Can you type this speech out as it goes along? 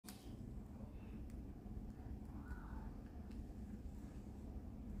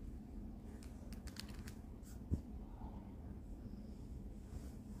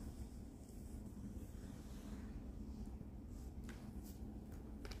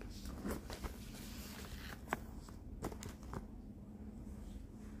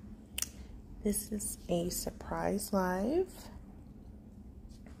This is a surprise live.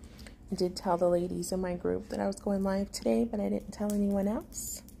 I did tell the ladies in my group that I was going live today, but I didn't tell anyone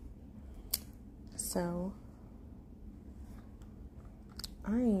else. So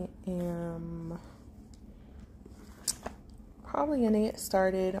I am probably going to get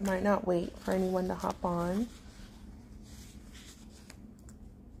started. I might not wait for anyone to hop on.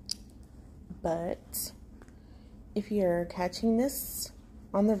 But if you're catching this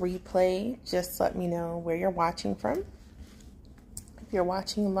on the replay, just let me know where you're watching from. If you're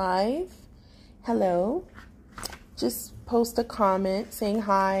watching live, hello. Just post a comment saying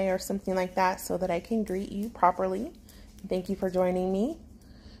hi or something like that so that I can greet you properly. Thank you for joining me.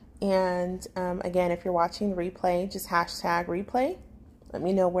 And again, if you're watching the replay, just hashtag replay. Let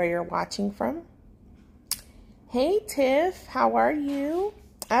me know where you're watching from. Hey Tiff, how are you?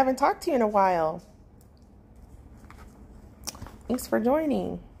 I haven't talked to you in a while. Thanks for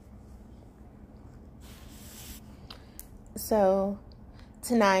joining. So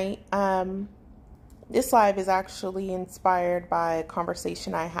tonight, this live is actually inspired by a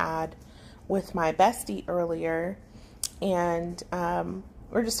conversation I had with my bestie earlier. And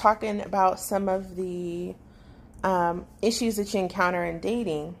we're just talking about some of the issues that you encounter in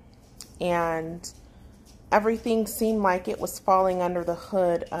dating. And everything seemed like it was falling under the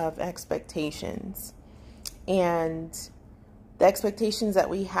hood of expectations. And the expectations that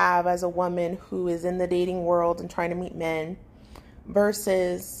we have as a woman who is in the dating world and trying to meet men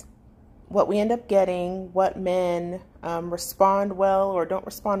versus what we end up getting, what men respond well or don't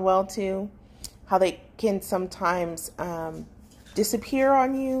respond well to, how they can sometimes disappear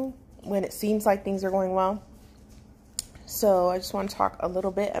on you when it seems like things are going well. So I just want to talk a little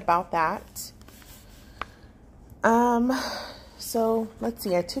bit about that. So let's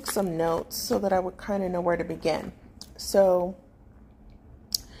see, I took some notes so that I would kind of know where to begin. So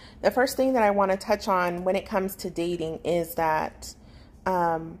the first thing that I want to touch on when it comes to dating is that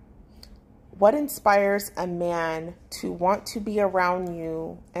what inspires a man to want to be around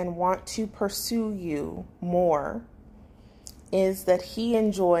you and want to pursue you more is that he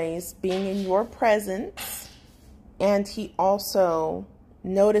enjoys being in your presence, and he also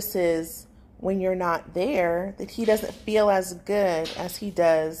notices when you're not there that he doesn't feel as good as he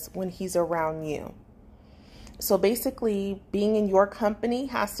does when he's around you. So basically, being in your company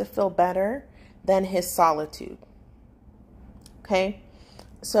has to feel better than his solitude. Okay?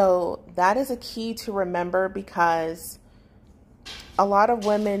 So that is a key to remember, because a lot of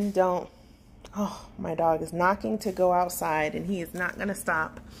women don't... Oh, my dog is knocking to go outside and he is not going to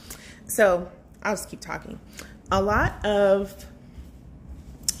stop. So I'll just keep talking. A lot of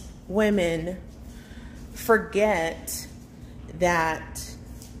women forget that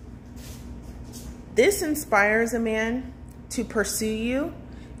this inspires a man to pursue you,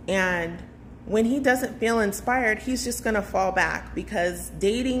 and when he doesn't feel inspired, he's just going to fall back, because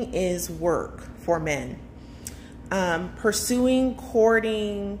dating is work for men. Pursuing,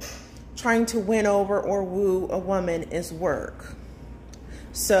 courting, trying to win over or woo a woman is work.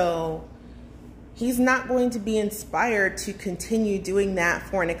 So he's not going to be inspired to continue doing that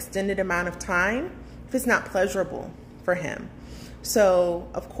for an extended amount of time if it's not pleasurable for him. So,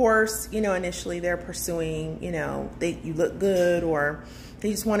 of course, you know, initially they're pursuing, you know, you look good, or they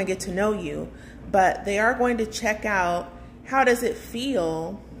just want to get to know you. But they are going to check out, how does it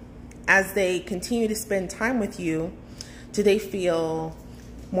feel as they continue to spend time with you? Do they feel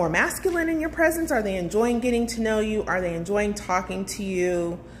more masculine in your presence? Are they enjoying getting to know you? Are they enjoying talking to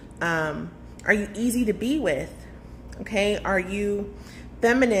you? Are you easy to be with? Okay. Are you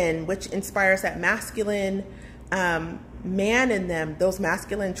feminine, which inspires that masculine man in them, those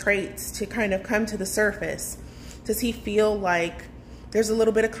masculine traits to kind of come to the surface? Does he feel like there's a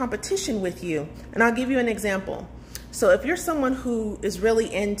little bit of competition with you? And I'll give you an example. So if you're someone who is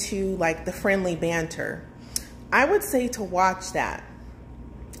really into like the friendly banter, I would say to watch that,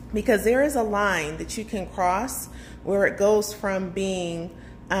 because there is a line that you can cross where it goes from being,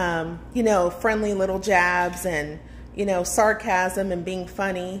 you know, friendly little jabs and, you know, sarcasm and being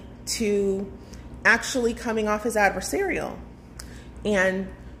funny to actually coming off as adversarial. And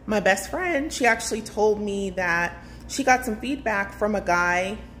my best friend, she actually told me that she got some feedback from a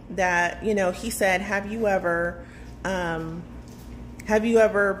guy that, you know, he said, have you ever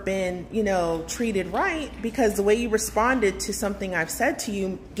been, you know, treated right? Because the way you responded to something I've said to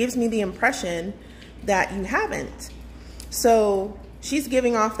you gives me the impression that you haven't. So she's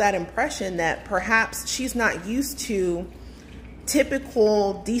giving off that impression that perhaps she's not used to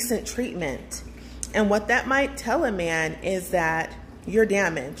typical decent treatment. And what that might tell a man is that you're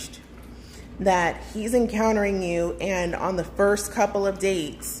damaged, that he's encountering you, and on the first couple of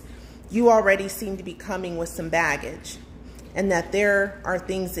dates, you already seem to be coming with some baggage, and that there are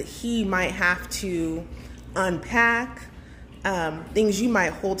things that he might have to unpack, things you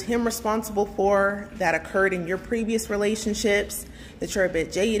might hold him responsible for that occurred in your previous relationships, that you're a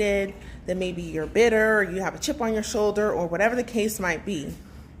bit jaded, that maybe you're bitter, or you have a chip on your shoulder, or whatever the case might be.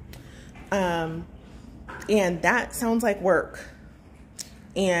 And that sounds like work.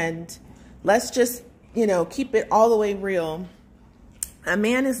 And let's just, keep it all the way real. A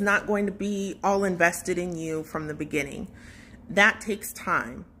man is not going to be all invested in you from the beginning. That takes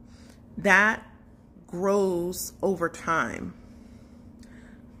time. That grows over time.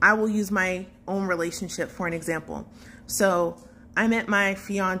 I will use my own relationship for an example. So I met my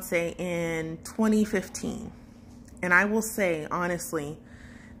fiance in 2015. And I will say, honestly,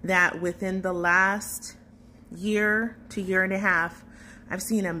 that within the last year to year and a half, I've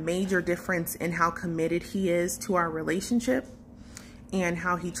seen a major difference in how committed he is to our relationship and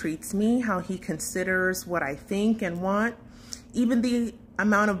how he treats me, how he considers what I think and want, even the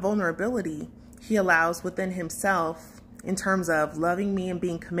amount of vulnerability he allows within himself in terms of loving me and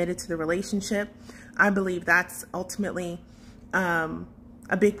being committed to the relationship. I believe that's ultimately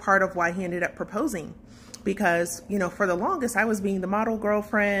a big part of why he ended up proposing. Because, for the longest, I was being the model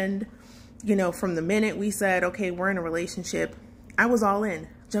girlfriend. From the minute we said, okay, we're in a relationship, I was all in,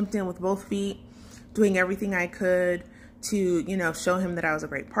 jumped in with both feet, doing everything I could to, show him that I was a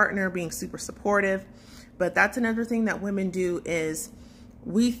great partner, being super supportive. But that's another thing that women do, is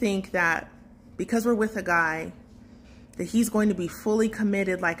we think that because we're with a guy, that he's going to be fully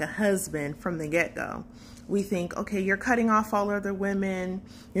committed like a husband from the get-go. We think, okay, you're cutting off all other women.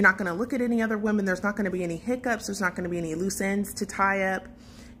 You're not going to look at any other women. There's not going to be any hiccups. There's not going to be any loose ends to tie up.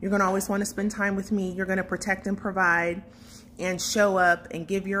 You're going to always want to spend time with me. You're going to protect and provide and show up and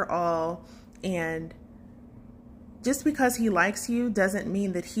give your all. And just because he likes you doesn't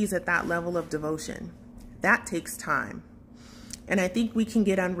mean that he's at that level of devotion. That takes time. And I think we can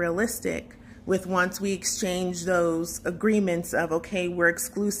get unrealistic with once we exchange those agreements of, okay, we're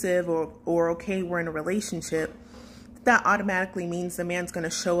exclusive, or okay, we're in a relationship, that automatically means the man's going to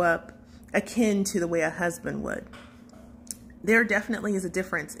show up akin to the way a husband would. There definitely is a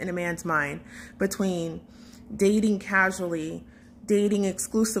difference in a man's mind between dating casually, dating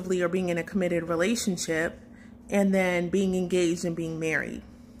exclusively, or being in a committed relationship, and then being engaged and being married.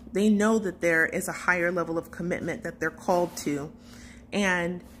 They know that there is a higher level of commitment that they're called to,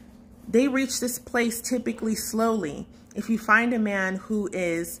 and they reach this place typically slowly. If you find a man who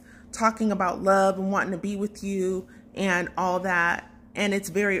is talking about love and wanting to be with you and all that, and it's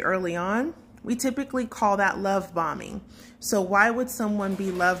very early on, we typically call that love bombing. So why would someone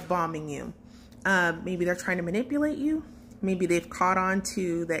be love bombing you? Maybe they're trying to manipulate you. Maybe they've caught on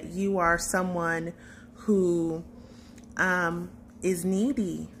to that you are someone who is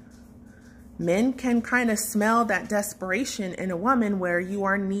needy. Men can kind of smell that desperation in a woman, where you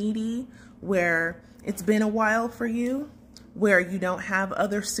are needy, where it's been a while for you, where you don't have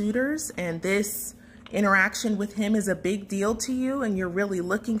other suitors, and this interaction with him is a big deal to you, and you're really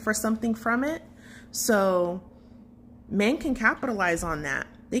looking for something from it. So men can capitalize on that.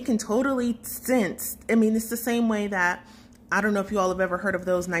 They can totally sense. I mean, it's the same way that, I don't know if you all have ever heard of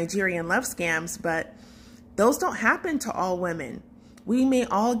those Nigerian love scams, but those don't happen to all women. We may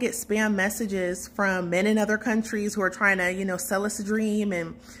all get spam messages from men in other countries who are trying to, sell us a dream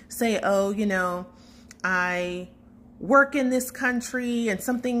and say, oh, I work in this country and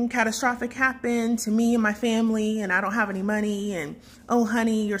something catastrophic happened to me and my family and I don't have any money, and oh,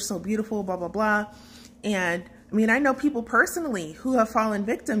 honey, you're so beautiful, blah, blah, blah. And I mean, I know people personally who have fallen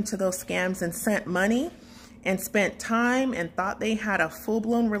victim to those scams and sent money and spent time and thought they had a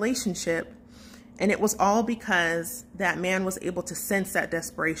full-blown relationship. And it was all because that man was able to sense that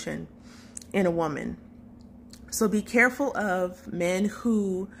desperation in a woman. So be careful of men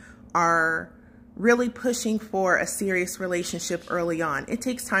who are really pushing for a serious relationship early on. It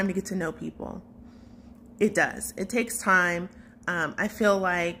takes time to get to know people. It does. It takes time. I feel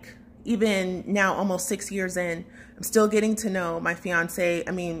like even now, almost 6 years in, I'm still getting to know my fiance.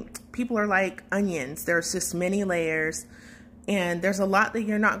 I mean, people are like onions. There's just many layers. And there's a lot that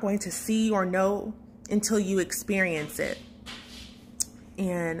you're not going to see or know until you experience it.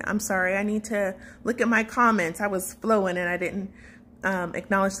 And I'm sorry, I need to look at my comments. I was flowing and I didn't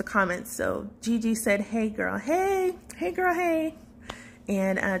acknowledge the comments. So Gigi said, hey girl, hey girl, hey.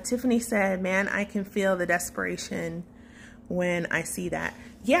 And Tiffany said, man, I can feel the desperation when I see that.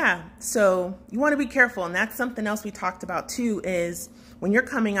 Yeah, so you want to be careful. And that's something else we talked about too, is when you're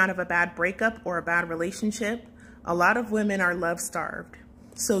coming out of a bad breakup or a bad relationship, a lot of women are love starved.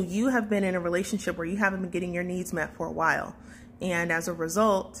 So you have been in a relationship where you haven't been getting your needs met for a while. And as a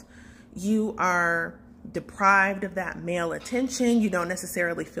result, you are deprived of that male attention. You don't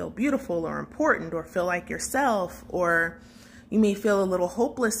necessarily feel beautiful or important or feel like yourself, or you may feel a little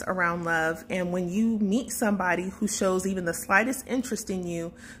hopeless around love. And when you meet somebody who shows even the slightest interest in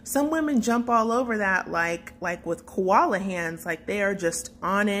you, some women jump all over that like with koala hands, like they are just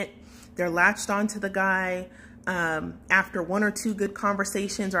on it. They're latched onto the guy. After one or two good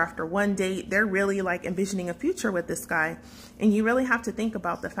conversations or after one date, they're really like envisioning a future with this guy. And you really have to think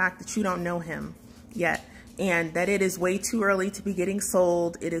about the fact that you don't know him yet, and that it is way too early to be getting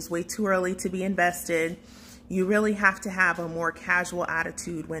sold. It is way too early to be invested. You really have to have a more casual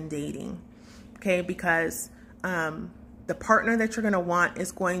attitude when dating, okay? Because the partner that you're going to want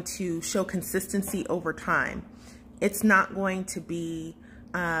is going to show consistency over time. It's not going to be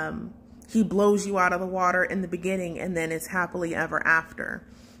he blows you out of the water in the beginning and then it's happily ever after.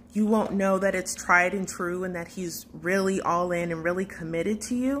 You won't know that it's tried and true and that he's really all in and really committed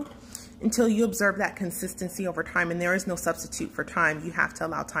to you until you observe that consistency over time. And there is no substitute for time. You have to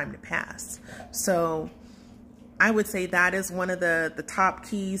allow time to pass. So I would say that is one of the top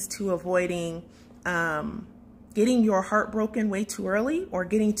keys to avoiding getting your heart broken way too early or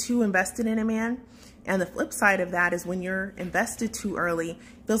getting too invested in a man. And the flip side of that is when you're invested too early,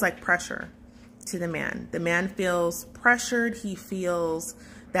 it feels like pressure to the man. The man feels pressured. He feels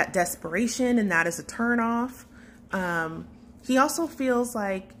that desperation, and that is a turnoff. He also feels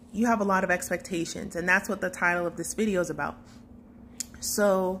like you have a lot of expectations, and that's what the title of this video is about.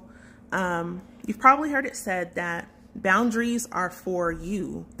 So you've probably heard it said that boundaries are for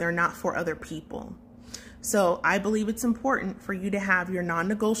you. They're not for other people. So I believe it's important for you to have your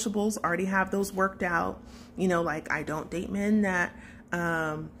non-negotiables, already have those worked out. You know, like I don't date men that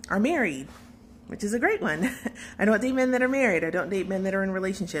are married, which is a great one. I don't date men that are married. I don't date men that are in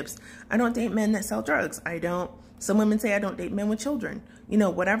relationships. I don't date men that sell drugs. Some women say I don't date men with children. You know,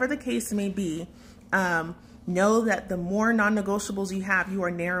 whatever the case may be, know that the more non-negotiables you have, you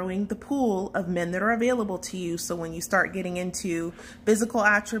are narrowing the pool of men that are available to you. So when you start getting into physical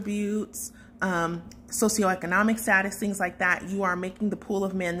attributes, socioeconomic status, things like that, you are making the pool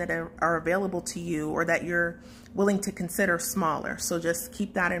of men that are available to you or that you're willing to consider smaller. So just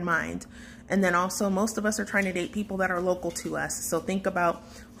keep that in mind. And then also, most of us are trying to date people that are local to us. So think about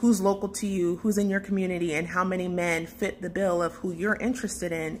who's local to you, who's in your community, and how many men fit the bill of who you're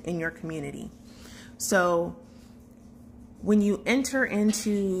interested in your community. So when you enter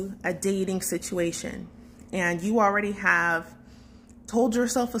into a dating situation and you already have told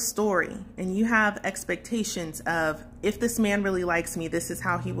yourself a story and you have expectations of, if this man really likes me, this is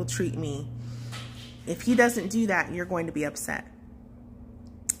how he will treat me. If he doesn't do that, you're going to be upset.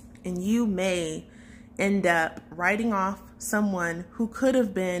 And you may end up writing off someone who could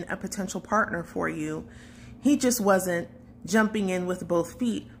have been a potential partner for you. He just wasn't jumping in with both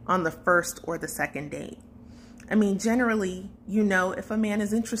feet on the first or the second date. I mean, generally, you know, if a man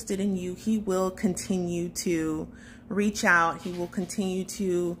is interested in you, he will continue to reach out. He will continue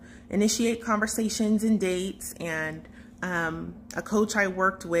to initiate conversations and dates. And a coach I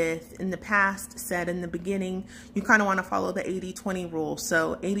worked with in the past said in the beginning, you kind of want to follow the 80-20 rule.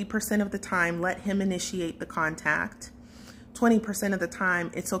 So 80% of the time, let him initiate the contact. 20% of the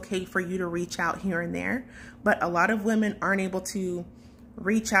time, it's okay for you to reach out here and there. But a lot of women aren't able to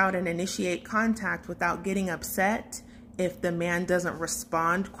reach out and initiate contact without getting upset if the man doesn't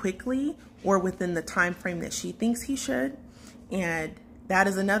respond quickly or within the time frame that she thinks he should. And that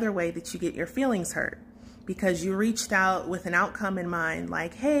is another way that you get your feelings hurt, because you reached out with an outcome in mind,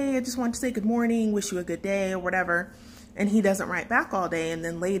 like, hey, I just want to say good morning, wish you a good day or whatever. And he doesn't write back all day and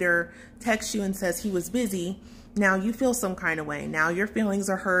then later texts you and says he was busy. Now you feel some kind of way. Now your feelings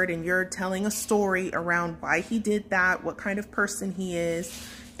are hurt and you're telling a story around why he did that, what kind of person he is.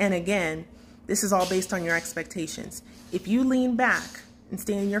 And again, this is all based on your expectations. If you lean back and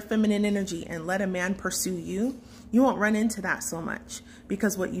stay in your feminine energy and let a man pursue you, you won't run into that so much,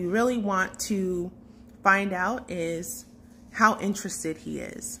 because what you really want to find out is how interested he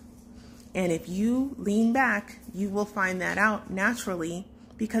is. And if you lean back, you will find that out naturally,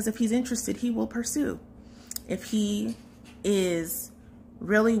 because if he's interested, he will pursue. If he is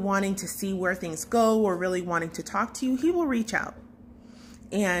really wanting to see where things go or really wanting to talk to you, he will reach out.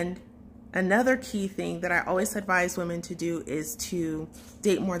 And another key thing that I always advise women to do is to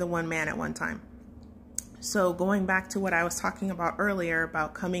date more than one man at one time. So going back to what I was talking about earlier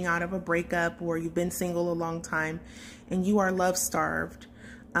about coming out of a breakup or you've been single a long time and you are love starved,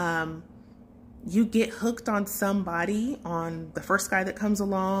 you get hooked on somebody, on the first guy that comes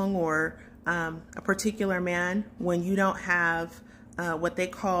along or a particular man, when you don't have what they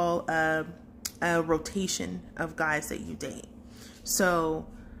call a rotation of guys that you date. So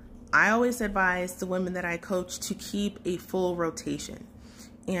I always advise the women that I coach to keep a full rotation.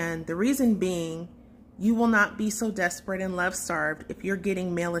 And the reason being, you will not be so desperate and love-starved if you're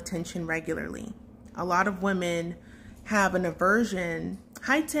getting male attention regularly. A lot of women have an aversion.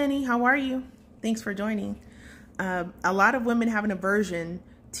 Hi, Tenny. How are you? Thanks for joining. A lot of women have an aversion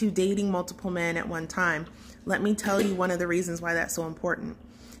to dating multiple men at one time. Let me tell you one of the reasons why that's so important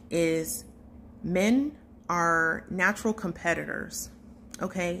is men are natural competitors.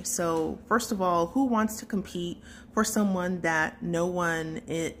 Okay, so first of all, who wants to compete for someone that no one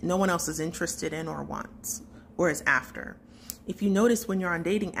else is interested in or wants or is after? If you notice when you're on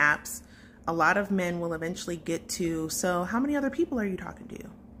dating apps, a lot of men will eventually get to, so how many other people are you talking to?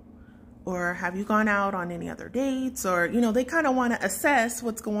 Or have you gone out on any other dates? Or, you know, they kind of want to assess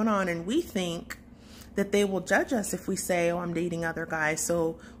what's going on. And we think that they will judge us if we say, oh, I'm dating other guys.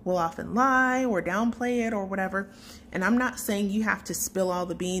 So we'll often lie or downplay it or whatever. And I'm not saying you have to spill all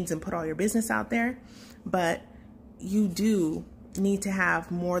the beans and put all your business out there, but you do need to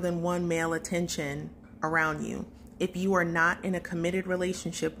have more than one male attention around you if you are not in a committed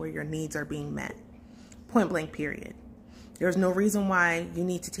relationship where your needs are being met. Point blank, period. There's no reason why you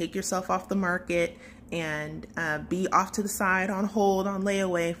need to take yourself off the market and be off to the side, on hold, on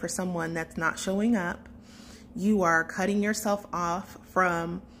layaway for someone that's not showing up. You are cutting yourself off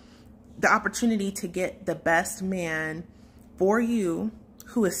from the opportunity to get the best man for you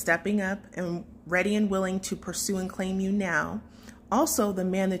who is stepping up and ready and willing to pursue and claim you now. Also, the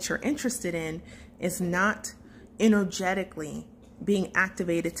man that you're interested in is not energetically being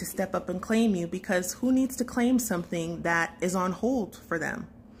activated to step up and claim you, because who needs to claim something that is on hold for them?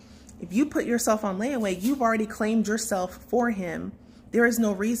 If you put yourself on layaway, you've already claimed yourself for him. There is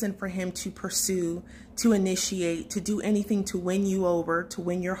no reason for him to pursue, to initiate, to do anything to win you over, to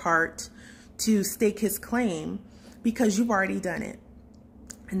win your heart, to stake his claim, because you've already done it.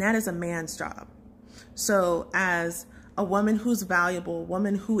 And that is a man's job. So as a woman who's valuable, a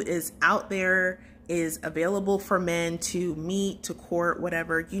woman who is out there, is available for men to meet, to court,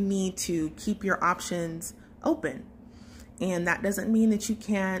 whatever, you need to keep your options open. And that doesn't mean that you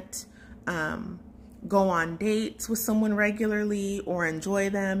can't go on dates with someone regularly or enjoy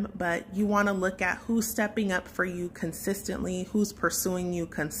them, but you want to look at who's stepping up for you consistently, who's pursuing you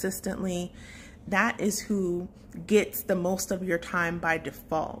consistently. That is who gets the most of your time by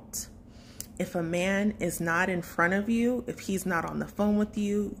default. If a man is not in front of you, if he's not on the phone with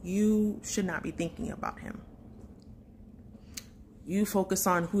you, you should not be thinking about him. You focus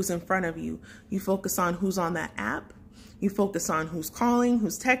on who's in front of you. You focus on who's on that app. You focus on who's calling,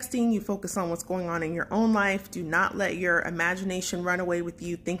 who's texting. You focus on what's going on in your own life. Do not let your imagination run away with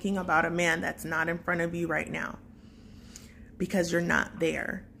you thinking about a man that's not in front of you right now, because you're not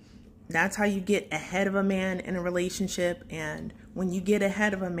there. That's how you get ahead of a man in a relationship. And when you get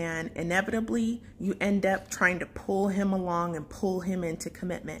ahead of a man, inevitably you end up trying to pull him along and pull him into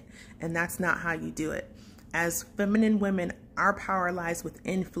commitment. And that's not how you do it. As feminine women, our power lies with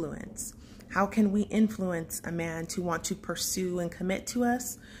influence. How can we influence a man to want to pursue and commit to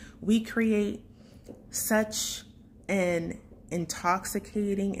us? We create such an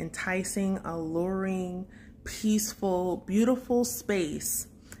intoxicating, enticing, alluring, peaceful, beautiful space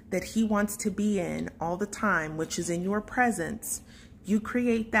that he wants to be in all the time, which is in your presence. You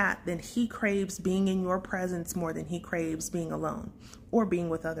create that, then he craves being in your presence more than he craves being alone or being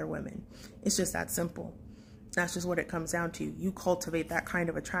with other women. It's just that simple. That's just what it comes down to. You cultivate that kind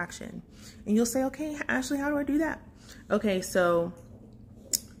of attraction. And you'll say, okay, Ashley, how do I do that? Okay, so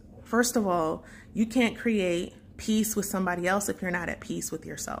first of all, you can't create peace with somebody else if you're not at peace with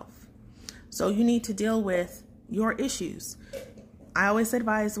yourself. So you need to deal with your issues. I always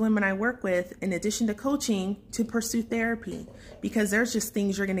advise women I work with, in addition to coaching, to pursue therapy, because there's just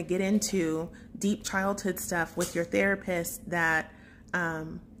things you're going to get into, deep childhood stuff with your therapist that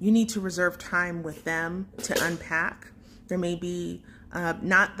you need to reserve time with them to unpack. There may be,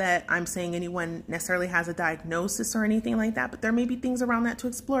 not that I'm saying anyone necessarily has a diagnosis or anything like that, but there may be things around that to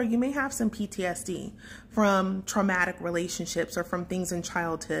explore. You may have some PTSD from traumatic relationships or from things in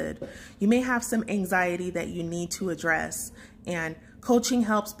childhood. You may have some anxiety that you need to address. And coaching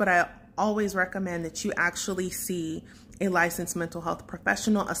helps, but I always recommend that you actually see a licensed mental health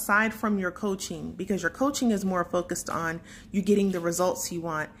professional aside from your coaching, because your coaching is more focused on you getting the results you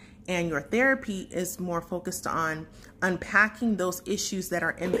want, and your therapy is more focused on unpacking those issues that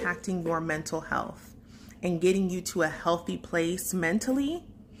are impacting your mental health and getting you to a healthy place mentally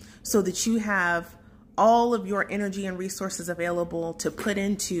so that you have all of your energy and resources available to put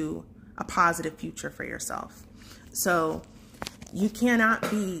into a positive future for yourself. So you cannot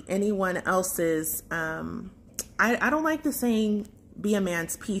be anyone else's, I don't like the saying be a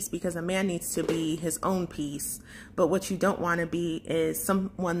man's peace, because a man needs to be his own peace. But what you don't want to be is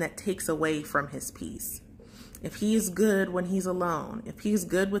someone that takes away from his peace. If he's good when he's alone, if he's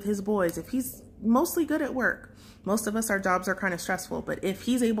good with his boys, if he's mostly good at work, most of us, our jobs are kind of stressful, but if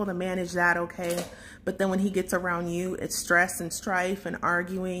he's able to manage that, okay. But then when he gets around you, it's stress and strife and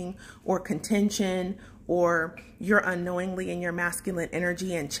arguing or contention, or you're unknowingly in your masculine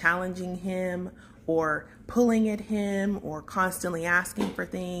energy and challenging him or pulling at him or constantly asking for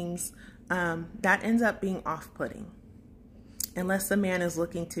things, that ends up being off-putting. Unless the man is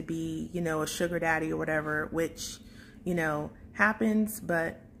looking to be, you know, a sugar daddy or whatever, which, you know, happens.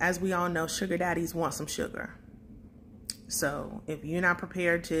 But as we all know, sugar daddies want some sugar. So if you're not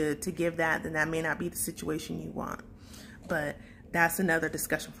prepared to give that, then that may not be the situation you want. But that's another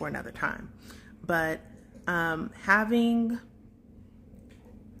discussion for another time. But having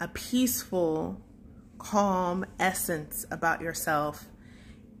a peaceful, calm essence about yourself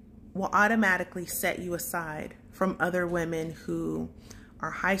will automatically set you aside from other women who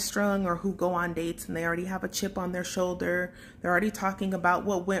are high-strung or who go on dates and they already have a chip on their shoulder. They're already talking about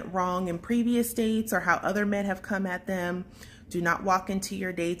what went wrong in previous dates or how other men have come at them. Do not walk into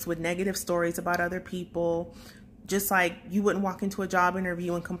your dates with negative stories about other people. Just like you wouldn't walk into a job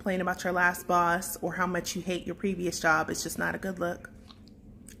interview and complain about your last boss or how much you hate your previous job. It's just not a good look.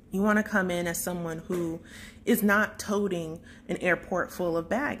 You want to come in as someone who is not toting an airport full of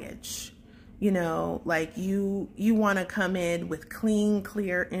baggage. You know, like you want to come in with clean,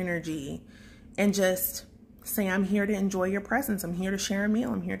 clear energy and just say, I'm here to enjoy your presence. I'm here to share a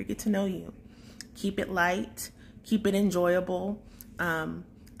meal. I'm here to get to know you. Keep it light. Keep it enjoyable.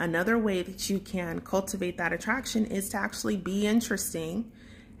 Another way that you can cultivate that attraction is to actually be interesting.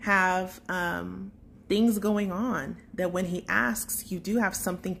 Have things going on that when he asks, you do have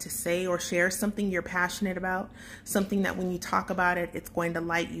something to say or share, something you're passionate about, something that when you talk about it, it's going to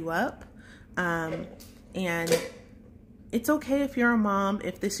light you up. And it's okay if you're a mom,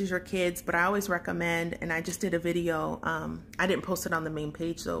 if this is your kids, but I always recommend, and I just did a video, I didn't post it on the main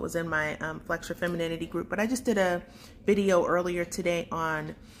page, though. It was in my Flex Your Femininity group, but I just did a video earlier today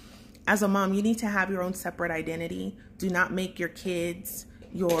on, as a mom, you need to have your own separate identity. Do not make your kids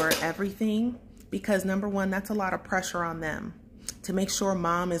your everything, because number one, that's a lot of pressure on them to make sure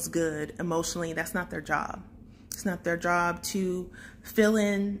mom is good emotionally. That's not their job. It's not their job to fill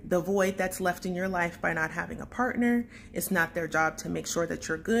in the void that's left in your life by not having a partner. It's not their job to make sure that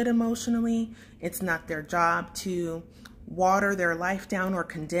you're good emotionally. It's not their job to water their life down or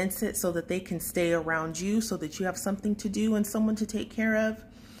condense it so that they can stay around you so that you have something to do and someone to take care of.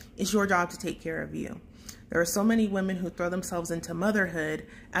 It's your job to take care of you. There are so many women who throw themselves into motherhood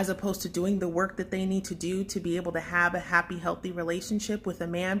as opposed to doing the work that they need to do to be able to have a happy, healthy relationship with a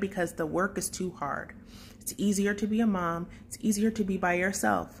man, because the work is too hard. It's easier to be a mom. It's easier to be by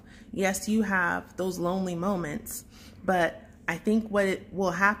yourself. Yes, you have those lonely moments, but I think what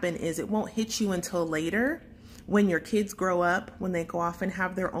will happen is it won't hit you until later, when your kids grow up, when they go off and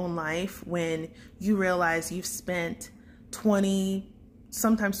have their own life, when you realize you've spent 20,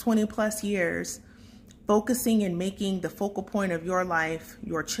 sometimes 20 plus years focusing and making the focal point of your life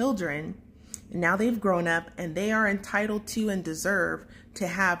your children. And now they've grown up and they are entitled to and deserve to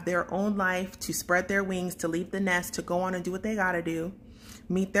have their own life, to spread their wings, to leave the nest, to go on and do what they got to do,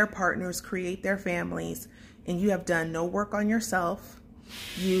 meet their partners, create their families, and you have done no work on yourself.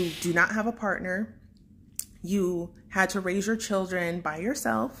 You do not have a partner. You had to raise your children by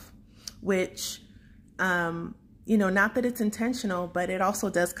yourself, which, you know, not that it's intentional, but it also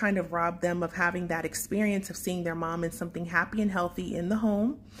does kind of rob them of having that experience of seeing their mom in something happy and healthy in the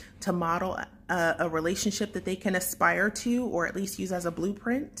home, to model a relationship that they can aspire to, or at least use as a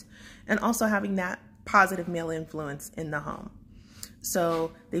blueprint, and also having that positive male influence in the home.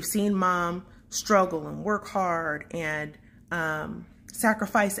 So they've seen mom struggle and work hard and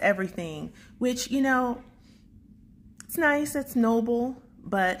sacrifice everything, which, you know, it's nice, it's noble,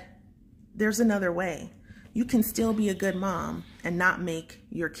 but there's another way. You can still be a good mom and not make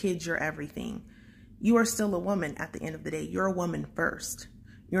your kids your everything. You are still a woman at the end of the day. You're a woman first.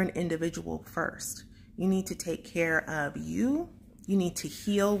 You're an individual first. You need to take care of you. You need to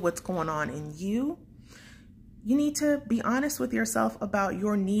heal what's going on in you. You need to be honest with yourself about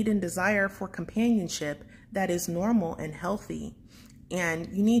your need and desire for companionship that is normal and healthy. And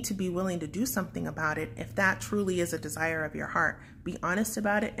you need to be willing to do something about it if that truly is a desire of your heart. Be honest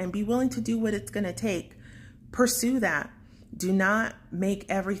about it and be willing to do what it's going to take. Pursue that. Do not make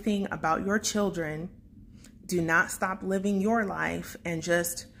everything about your children. Do not stop living your life and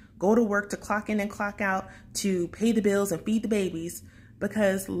just go to work to clock in and clock out to pay the bills and feed the babies.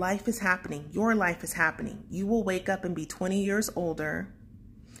 because life is happening. Your life is happening. You will wake up and be 20 years older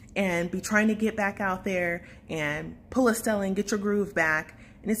and be trying to get back out there and pull a Stella and get your groove back.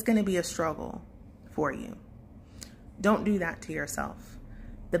 And it's going to be a struggle for you. Don't do that to yourself.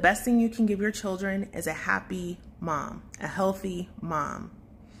 The best thing you can give your children is a happy mom, a healthy mom,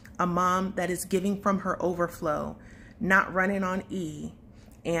 a mom that is giving from her overflow, not running on E,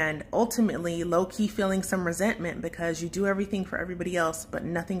 and ultimately low-key feeling some resentment because you do everything for everybody else but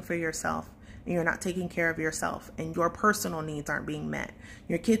nothing for yourself, and you're not taking care of yourself, and your personal needs aren't being met.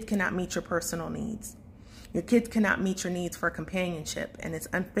 Your kids cannot meet your personal needs. Your kids cannot meet your needs for companionship, and it's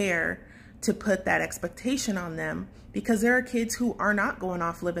unfair to put that expectation on them, because there are kids who are not going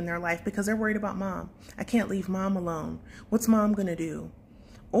off living their life because they're worried about mom. I can't leave mom alone. What's mom gonna do?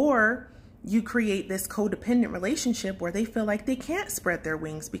 Or you create this codependent relationship where they feel like they can't spread their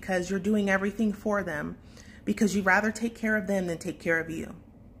wings because you're doing everything for them, because you rather take care of them than take care of you.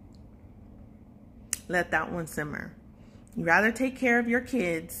 Let that one simmer. You rather take care of your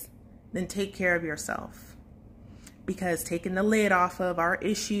kids than take care of yourself. Because taking the lid off of our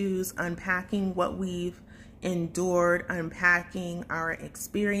issues, unpacking what we've endured, unpacking our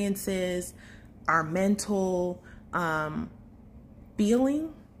experiences, our mental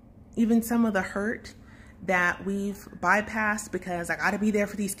feeling, even some of the hurt that we've bypassed because I got to be there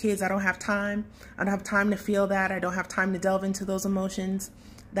for these kids. I don't have time. I don't have time to feel that. I don't have time to delve into those emotions.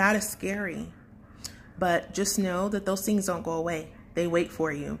 That is scary. But just know that those things don't go away. They wait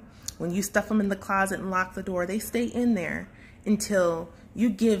for you. When you stuff them in the closet and lock the door, they stay in there until you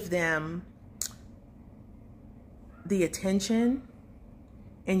give them the attention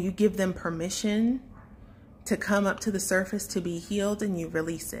and you give them permission to come up to the surface to be healed, and you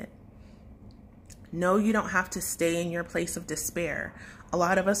release it. No, you don't have to stay in your place of despair. A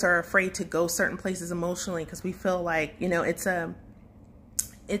lot of us are afraid to go certain places emotionally because we feel like, you know, it's a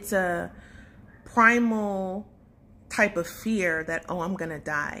primal type of fear that, oh, I'm gonna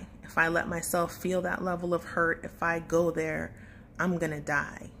die. If I let myself feel that level of hurt, if I go there, I'm gonna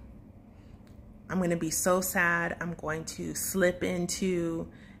die. I'm gonna be so sad. I'm going to slip into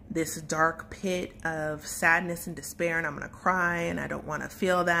this dark pit of sadness and despair, and I'm gonna cry, and I don't wanna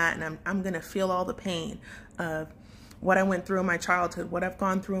feel that, and I'm gonna feel all the pain of what I went through in my childhood, what I've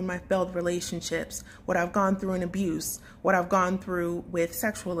gone through in my failed relationships, what I've gone through in abuse, what I've gone through with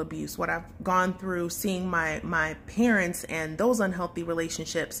sexual abuse, what I've gone through seeing my parents and those unhealthy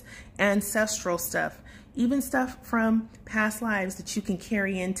relationships, ancestral stuff, even stuff from past lives that you can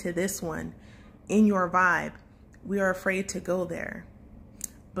carry into this one in your vibe. We are afraid to go there.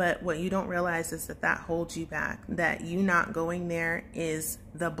 But what you don't realize is that holds you back, that you not going there is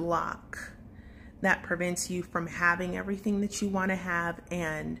the block that prevents you from having everything that you want to have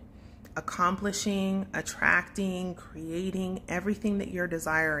and accomplishing, attracting, creating everything that you're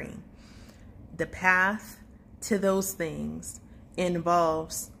desiring. The path to those things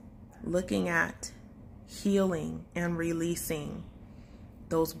involves looking at, healing, and releasing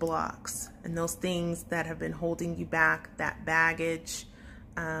those blocks and those things that have been holding you back, that baggage,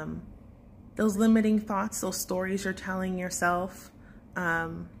 those limiting thoughts, those stories you're telling yourself,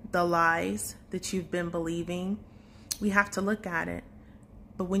 the lies that you've been believing. We have to look at it.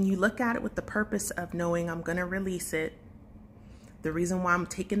 But when you look at it with the purpose of knowing I'm going to release it, the reason why I'm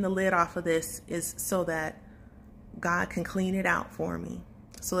taking the lid off of this is so that God can clean it out for me,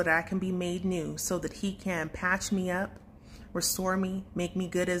 so that I can be made new, so that He can patch me up, restore me, make me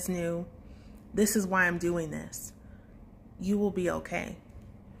good as new. This is why I'm doing this. You will be okay.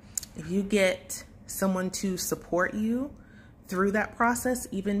 If you get someone to support you through that process,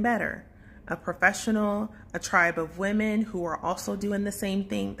 even better. A professional, a tribe of women who are also doing the same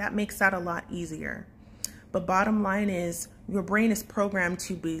thing, that makes that a lot easier. But bottom line is, your brain is programmed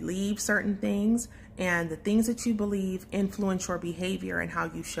to believe certain things, and the things that you believe influence your behavior and how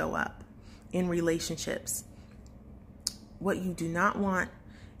you show up in relationships. What you do not want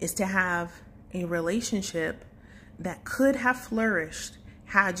is to have a relationship that could have flourished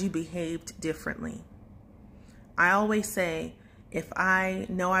had you behaved differently. I always say, if I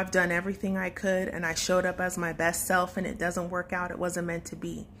know I've done everything I could and I showed up as my best self and it doesn't work out, it wasn't meant to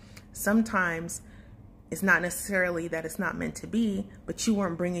be. Sometimes it's not necessarily that it's not meant to be, but you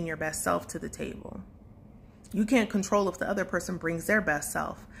weren't bringing your best self to the table. You can't control if the other person brings their best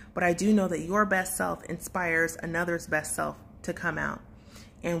self, but I do know that your best self inspires another's best self to come out.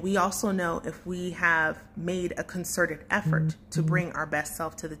 And we also know if we have made a concerted effort to bring our best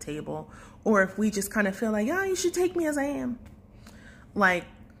self to the table, or if we just kind of feel like, oh, you should take me as I am. Like,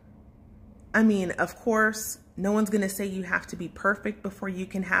 I mean, of course, no one's going to say you have to be perfect before you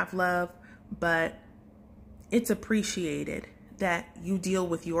can have love, but it's appreciated that you deal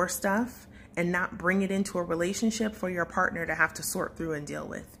with your stuff and not bring it into a relationship for your partner to have to sort through and deal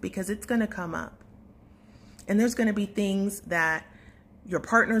with, because it's going to come up. And there's going to be things that your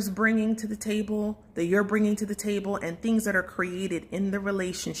partner's bringing to the table, that you're bringing to the table, and things that are created in the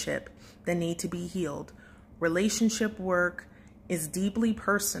relationship that need to be healed. Relationship work is deeply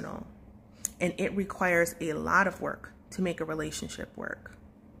personal, and it requires a lot of work to make a relationship work.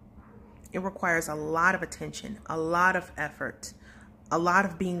 It requires a lot of attention, a lot of effort, a lot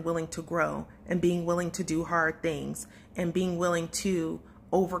of being willing to grow and being willing to do hard things and being willing to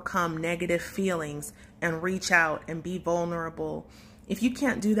overcome negative feelings and reach out and be vulnerable. If you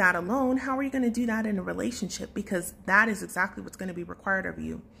can't do that alone, how are you going to do that in a relationship? Because that is exactly what's going to be required of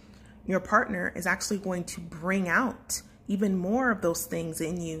you. Your partner is actually going to bring out even more of those things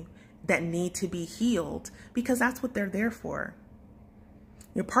in you that need to be healed, because that's what they're there for.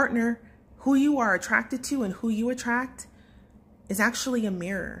 Your partner, who you are attracted to and who you attract, is actually a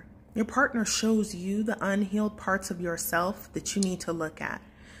mirror. Your partner shows you the unhealed parts of yourself that you need to look at.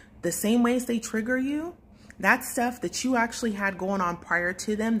 The same ways they trigger you, that's stuff that you actually had going on prior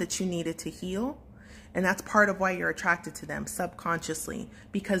to them that you needed to heal. And that's part of why you're attracted to them subconsciously,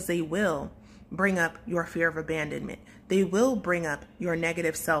 because they will bring up your fear of abandonment. They will bring up your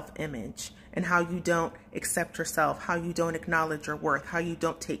negative self-image and how you don't accept yourself, how you don't acknowledge your worth, how you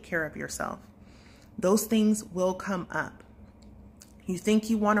don't take care of yourself. Those things will come up. You think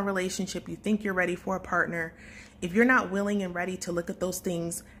you want a relationship, you think you're ready for a partner. If you're not willing and ready to look at those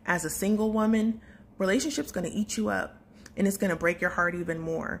things as a single woman, relationship's going to eat you up. And it's going to break your heart even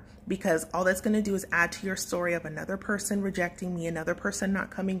more, because all that's going to do is add to your story of another person rejecting me, another person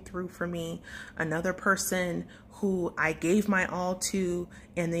not coming through for me, another person who I gave my all to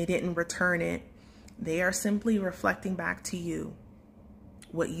and they didn't return it. They are simply reflecting back to you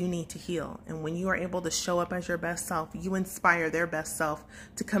what you need to heal. And when you are able to show up as your best self, you inspire their best self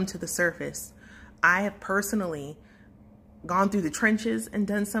to come to the surface. I have personally gone through the trenches and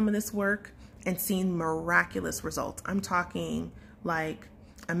done some of this work and seen miraculous results. I'm talking like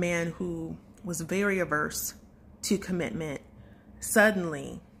a man who was very averse to commitment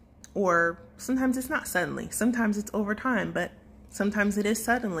suddenly, or sometimes it's not suddenly, sometimes it's over time, but sometimes it is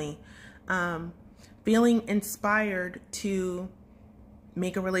suddenly, feeling inspired to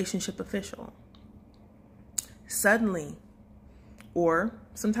make a relationship official. Suddenly, or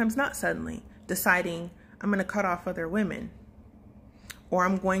sometimes not suddenly, deciding I'm going to cut off other women, or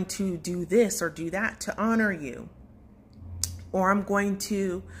I'm going to do this or do that to honor you, or I'm going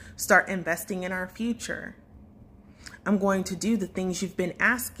to start investing in our future. I'm going to do the things you've been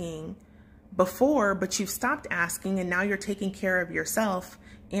asking before, but you've stopped asking, and now you're taking care of yourself.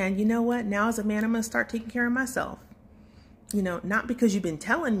 And you know what? Now as a man, I'm going to start taking care of myself. You know, not because you've been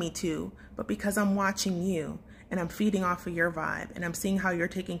telling me to, but because I'm watching you and I'm feeding off of your vibe, and I'm seeing how you're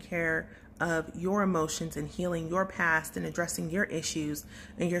taking care of your emotions and healing your past and addressing your issues.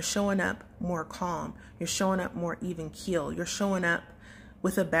 And you're showing up more calm. You're showing up more even keel. You're showing up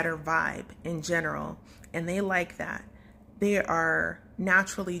with a better vibe in general. And they like that. They are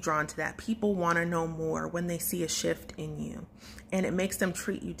naturally drawn to that. People want to know more when they see a shift in you, and it makes them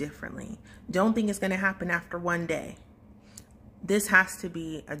treat you differently. Don't think it's going to happen after one day. This has to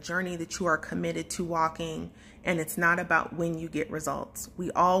be a journey that you are committed to walking, and it's not about when you get results.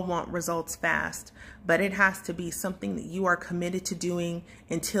 We all want results fast, but it has to be something that you are committed to doing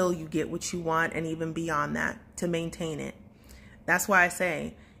until you get what you want, and even beyond that, to maintain it. That's why I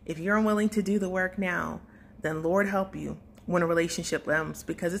say, if you're unwilling to do the work now, then Lord help you when a relationship comes,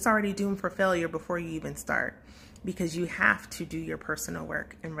 because it's already doomed for failure before you even start, because you have to do your personal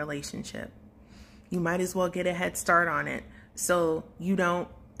work in relationship. You might as well get a head start on it, so you don't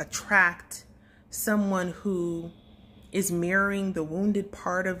attract someone who is mirroring the wounded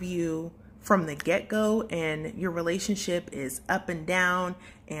part of you from the get-go, and your relationship is up and down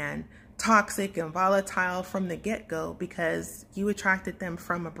and toxic and volatile from the get-go, because you attracted them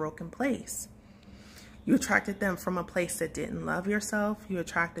from a broken place. You attracted them from a place that didn't love yourself. You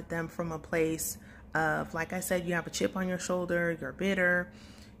attracted them from a place of, like I said, you have a chip on your shoulder, you're bitter,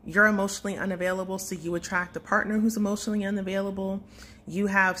 you're emotionally unavailable, so you attract a partner who's emotionally unavailable. You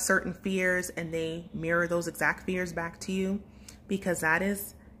have certain fears, and they mirror those exact fears back to you, because that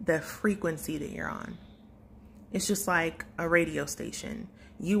is the frequency that you're on. It's just like a radio station.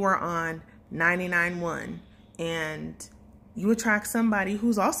 You are on 99.1, and you attract somebody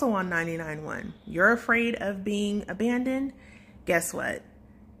who's also on 99.1. You're afraid of being abandoned. Guess what?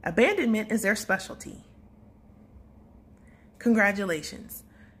 Abandonment is their specialty. Congratulations.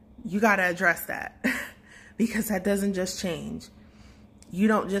 You got to address that because that doesn't just change. You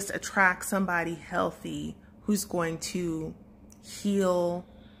don't just attract somebody healthy who's going to heal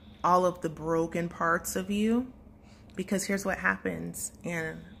all of the broken parts of you. Because here's what happens,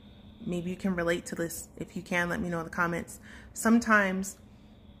 and maybe you can relate to this. If you can, let me know in the comments. Sometimes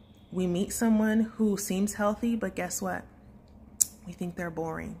we meet someone who seems healthy, but guess what? We think they're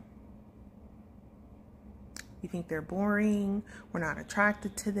boring. We think they're boring. We're not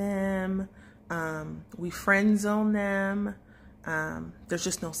attracted to them. We friend zone them. There's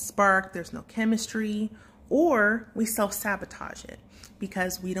just no spark. There's no chemistry. Or we self-sabotage it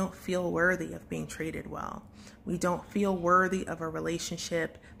because we don't feel worthy of being treated well. We don't feel worthy of a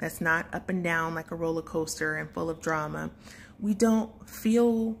relationship that's not up and down like a roller coaster and full of drama. We don't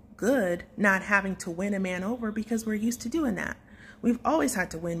feel good not having to win a man over because we're used to doing that. We've always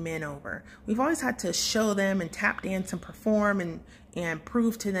had to win men over. We've always had to show them and tap dance and perform and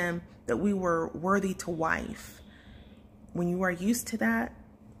prove to them that we were worthy to wife. When you are used to that,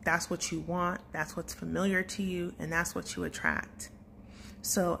 that's what you want, that's what's familiar to you, and that's what you attract.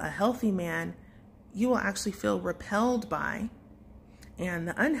 So a healthy man, you will actually feel repelled by, and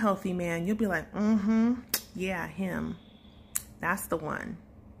the unhealthy man, you'll be like, yeah, him. That's the one.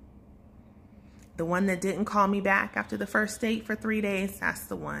 The one that didn't call me back after the first date for 3 days, that's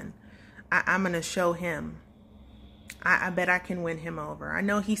the one. I'm going to show him. I bet I can win him over. I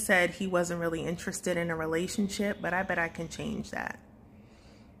know he said he wasn't really interested in a relationship, but I bet I can change that.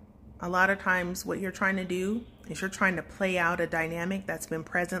 A lot of times what you're trying to do is you're trying to play out a dynamic that's been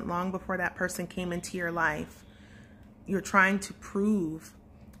present long before that person came into your life. You're trying to prove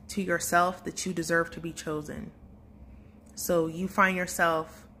to yourself that you deserve to be chosen. So you find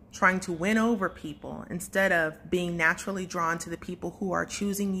yourself trying to win over people instead of being naturally drawn to the people who are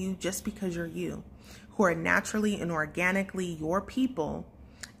choosing you just because you're you, who are naturally and organically your people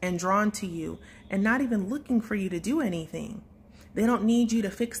and drawn to you and not even looking for you to do anything. They don't need you to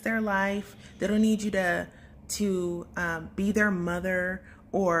fix their life. They don't need you to be their mother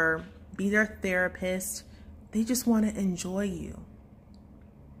or be their therapist. They just want to enjoy you.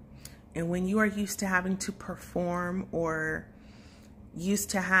 And when you are used to having to perform or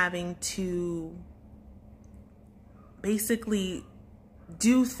used to having to basically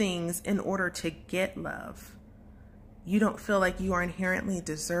do things in order to get love, you don't feel like you are inherently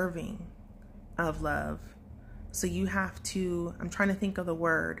deserving of love. So you have to, I'm trying to think of the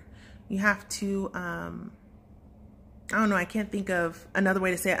word. You have to, I don't know, I can't think of another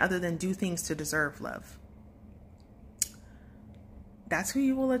way to say it other than do things to deserve love. That's who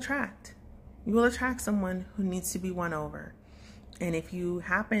you will attract. You will attract someone who needs to be won over. And if you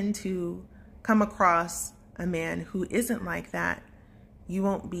happen to come across a man who isn't like that, you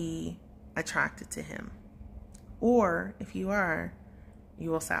won't be attracted to him. Or if you are, you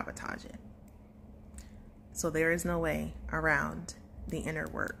will sabotage it. So there is no way around the inner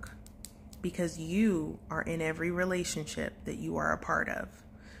work because you are in every relationship that you are a part of.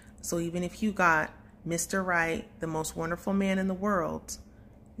 So even if you got Mr. Right, the most wonderful man in the world,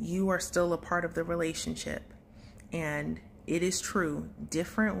 you are still a part of the relationship. And it is true,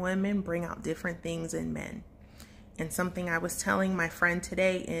 different women bring out different things in men. And something I was telling my friend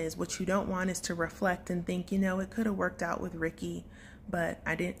today is what you don't want is to reflect and think, you know, it could have worked out with Ricky, but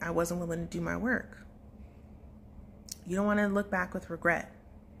I wasn't willing to do my work. You don't want to look back with regret,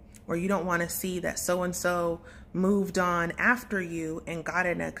 or you don't want to see that so-and-so moved on after you and got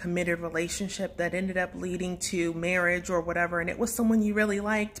in a committed relationship that ended up leading to marriage or whatever. And it was someone you really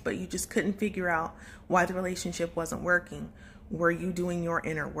liked, but you just couldn't figure out why the relationship wasn't working. Were you doing your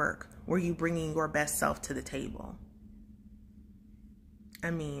inner work? Were you bringing your best self to the table? I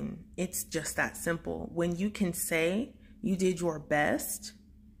mean, it's just that simple. When you can say you did your best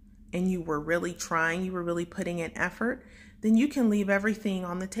and you were really trying, you were really putting in effort, then you can leave everything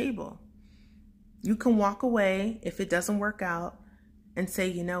on the table. You can walk away if it doesn't work out and say,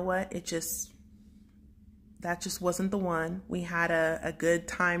 you know what, that just wasn't the one. We had a good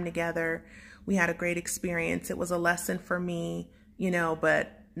time together. We had a great experience. It was a lesson for me, you know,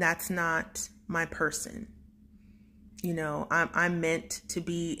 but that's not my person. You know, I'm meant to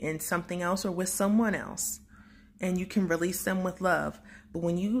be in something else or with someone else, and you can release them with love. But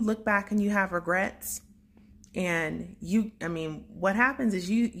when you look back and you have regrets and what happens is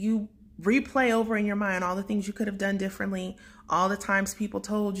you replay over in your mind all the things you could have done differently, all the times people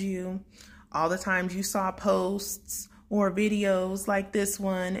told you, all the times you saw posts or videos like this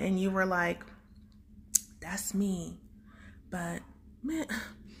one and you were like, that's me, but man,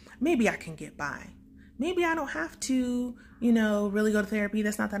 maybe I can get by. Maybe I don't have to, you know, really go to therapy.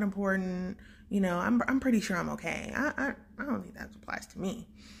 That's not that important. You know, I'm pretty sure I'm okay. I don't think that applies to me.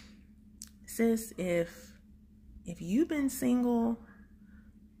 Sis, if you've been single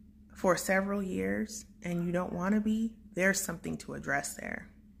for several years and you don't want to be, there's something to address there,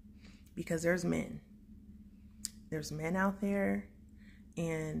 because there's men out there,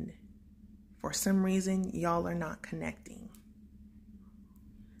 and for some reason y'all are not connecting.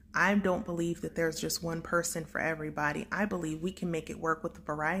 I don't believe that there's just one person for everybody. I believe we can make it work with a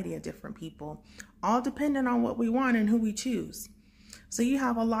variety of different people, all depending on what we want and who we choose. So you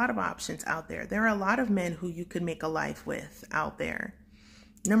have a lot of options out there. There are a lot of men who you could make a life with out there.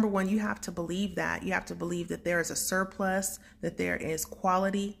 Number one, you have to believe that. You have to believe that there is a surplus, that there is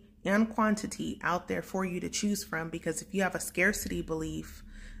quality and quantity out there for you to choose from. Because if you have a scarcity belief,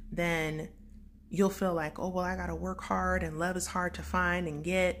 then you'll feel like, oh, well, I got to work hard, and love is hard to find and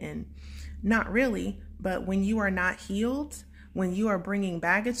get. And not really. But when you are not healed, when you are bringing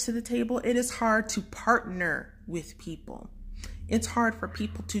baggage to the table, it is hard to partner with people. It's hard for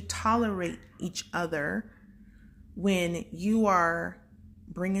people to tolerate each other when you are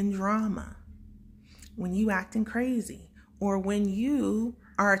bringing drama, when you acting crazy, or when you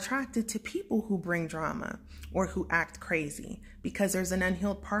are attracted to people who bring drama or who act crazy, because there's an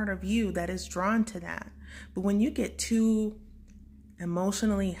unhealed part of you that is drawn to that. But when you get two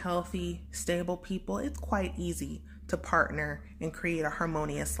emotionally healthy, stable people, it's quite easy to partner and create a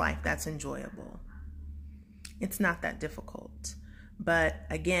harmonious life that's enjoyable. It's not that difficult. But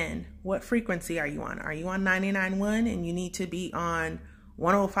again, what frequency are you on? Are you on 99.1 and you need to be on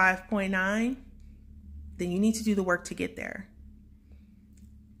 105.9? Then you need to do the work to get there.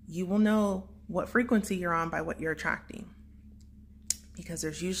 You will know what frequency you're on by what you're attracting, because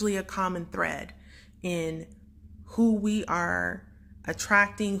there's usually a common thread in who we are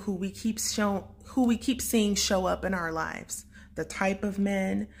attracting, who we keep seeing show up in our lives, the type of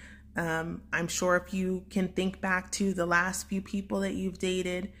men. I'm sure if you can think back to the last few people that you've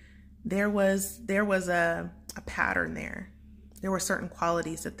dated, there was a pattern there. There were certain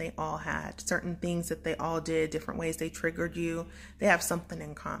qualities that they all had, certain things that they all did, different ways they triggered you. They have something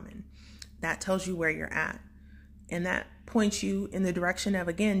in common. That tells you where you're at. And that points you in the direction of,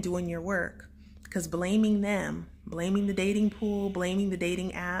 again, doing your work. Because blaming them, blaming the dating pool, blaming the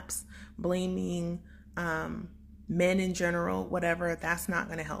dating apps, blaming men in general, whatever, that's not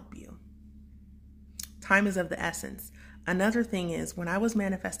going to help you. Time is of the essence. Another thing is, when I was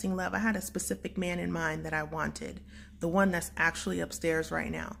manifesting love, I had a specific man in mind that I wanted. The one that's actually upstairs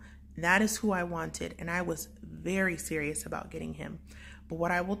right now. That is who I wanted. And I was very serious about getting him. But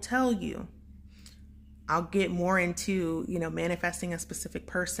what I will tell you, I'll get more into, manifesting a specific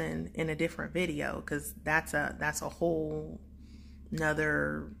person in a different video, because that's a whole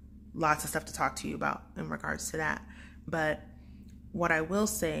nother, lots of stuff to talk to you about in regards to that. But what I will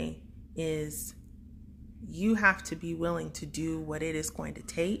say is, you have to be willing to do what it is going to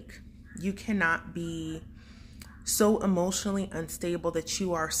take. You cannot be so emotionally unstable that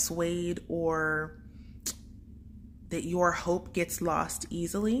you are swayed or that your hope gets lost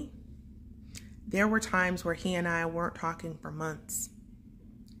easily. There were times where he and I weren't talking for months.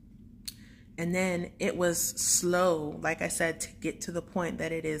 And then it was slow, like I said, to get to the point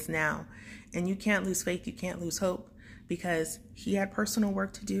that it is now. And you can't lose faith. You can't lose hope, because he had personal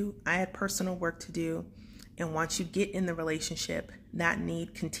work to do. I had personal work to do. And once you get in the relationship, that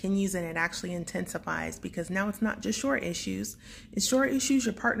need continues, and it actually intensifies, because now it's not just your issues. It's your issues,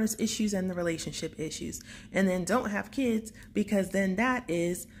 your partner's issues, and the relationship issues. And then don't have kids, because then that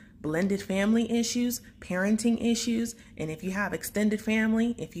is blended family issues, parenting issues. And if you have extended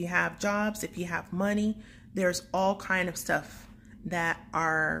family, if you have jobs, if you have money, there's all kind of stuff that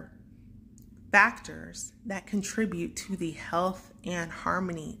are factors that contribute to the health and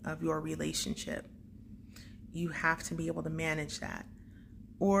harmony of your relationship. You have to be able to manage that,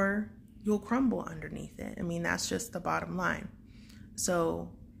 or you'll crumble underneath it. I mean, that's just the bottom line.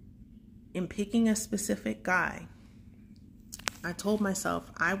 So in picking a specific guy, I told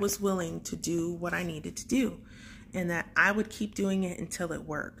myself I was willing to do what I needed to do, and that I would keep doing it until it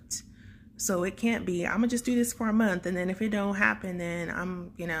worked. So it can't be, I'm gonna just do this for a month, and then if it don't happen, then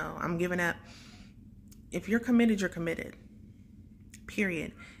I'm giving up. If you're committed, you're committed,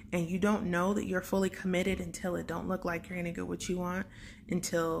 period. And you don't know that you're fully committed until it don't look like you're going to get what you want,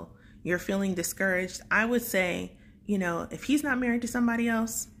 until you're feeling discouraged. I would say, if he's not married to somebody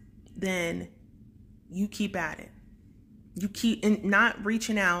else, then you keep at it. You keep, and not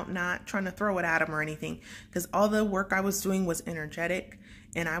reaching out, not trying to throw it at him or anything, because all the work I was doing was energetic,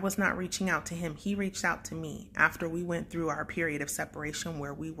 and I was not reaching out to him. He reached out to me after we went through our period of separation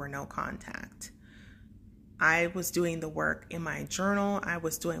where we were no contact. I was doing the work in my journal. I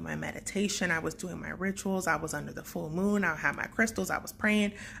was doing my meditation. I was doing my rituals. I was under the full moon. I had my crystals. I was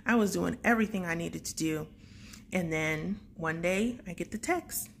praying. I was doing everything I needed to do. And then one day I get the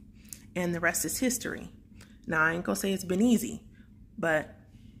text, and the rest is history. Now, I ain't gonna say it's been easy, but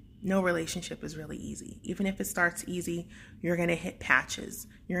no relationship is really easy. Even if it starts easy, you're going to hit patches.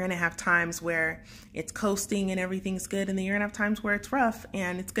 You're going to have times where it's coasting and everything's good. And then you're going to have times where it's rough,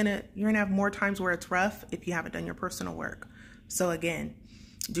 and you're going to have more times where it's rough if you haven't done your personal work. So again,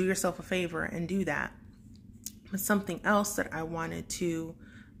 do yourself a favor and do that. But something else that I wanted to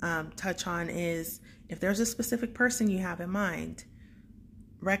touch on is, if there's a specific person you have in mind,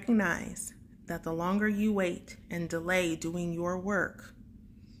 recognize that the longer you wait and delay doing your work,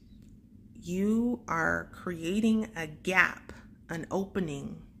 you are creating a gap, an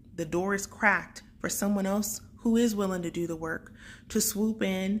opening. The door is cracked for someone else who is willing to do the work to swoop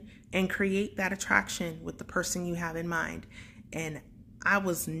in and create that attraction with the person you have in mind. And I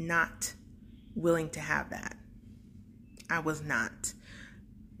was not willing to have that. I was not.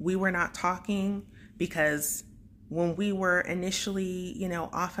 We were not talking because when we were initially,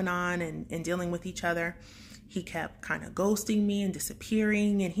 off and on and dealing with each other, he kept kind of ghosting me and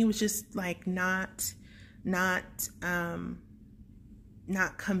disappearing, and he was just like not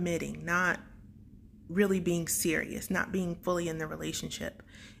committing, not really being serious, not being fully in the relationship.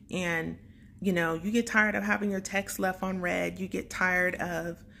 And you get tired of having your text left on read. You get tired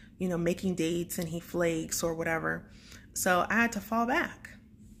of making dates and he flakes or whatever. So I had to fall back.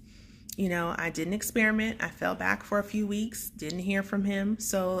 I didn't experiment. I fell back for a few weeks, didn't hear from him.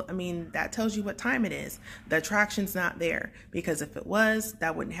 So, that tells you what time it is. The attraction's not there, because if it was,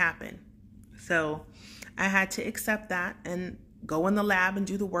 that wouldn't happen. So I had to accept that and go in the lab and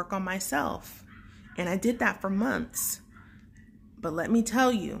do the work on myself. And I did that for months. But let me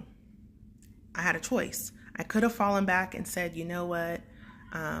tell you, I had a choice. I could have fallen back and said, you know what?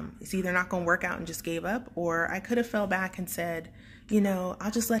 It's either not going to work out and just gave up, or I could have fell back and said,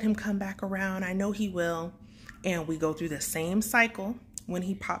 I'll just let him come back around. I know he will. And we go through the same cycle when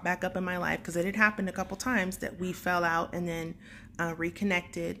he popped back up in my life, because it had happened a couple times that we fell out and then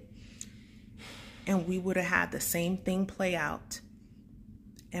reconnected, and we would have had the same thing play out.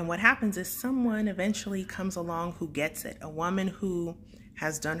 And what happens is someone eventually comes along who gets it, a woman who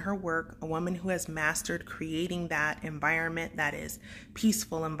has done her work, a woman who has mastered creating that environment that is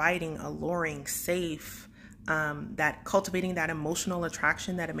peaceful, inviting, alluring, safe, that cultivating that emotional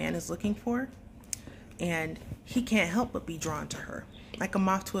attraction that a man is looking for. And he can't help but be drawn to her, like a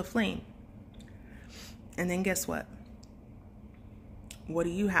moth to a flame. And then guess what? What do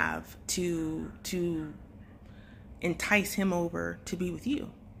you have to entice him over to be with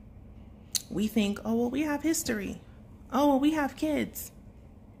you? We think, oh, well, we have history. Oh, well, we have kids.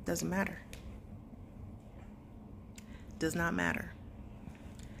 Doesn't matter. Does not matter.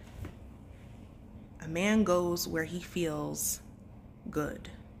 A man goes where he feels good.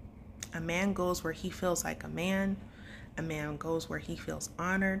 A man goes where he feels like a man. A man goes where he feels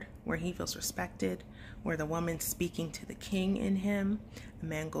honored, where he feels respected, where the woman's speaking to the king in him. A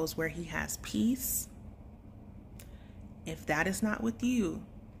man goes where he has peace. If that is not with you,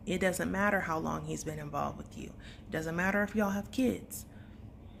 it doesn't matter how long he's been involved with you. It doesn't matter if y'all have kids.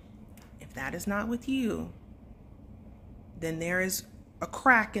 If that is not with you, then there is a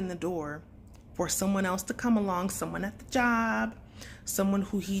crack in the door for someone else to come along, someone at the job, someone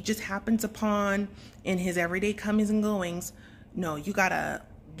who he just happens upon in his everyday comings and goings. No, you gotta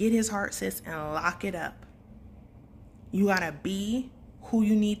get his heart, sis, and lock it up. You gotta be who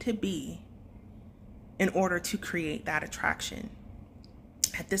you need to be in order to create that attraction.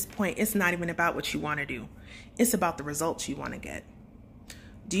 At this point, it's not even about what you want to do. It's about the results you want to get.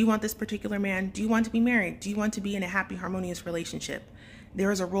 Do you want this particular man? Do you want to be married? Do you want to be in a happy, harmonious relationship?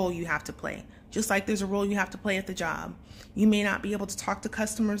 There is a role you have to play. Just like there's a role you have to play at the job. You may not be able to talk to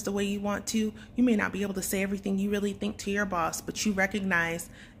customers the way you want to. You may not be able to say everything you really think to your boss, but you recognize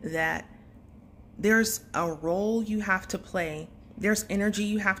that there's a role you have to play. There's energy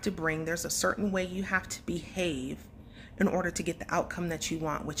you have to bring. There's a certain way you have to behave in order to get the outcome that you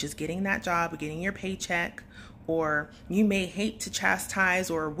want, which is getting that job, getting your paycheck. Or you may hate to chastise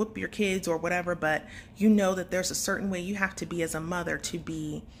or whoop your kids or whatever, but you know that there's a certain way you have to be as a mother to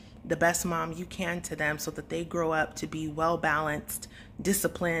be the best mom you can to them, so that they grow up to be well-balanced,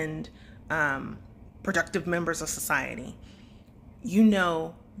 disciplined, productive members of society. You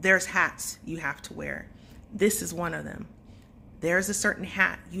know there's hats you have to wear. This is one of them. There's a certain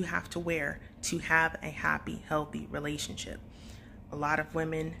hat you have to wear to have a happy, healthy relationship. A lot of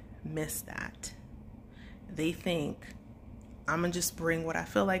women miss that. They think, I'm going to just bring what I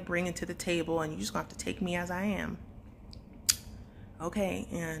feel like bringing to the table, and you just going to have to take me as I am. Okay,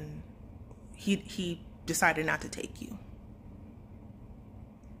 and he decided not to take you.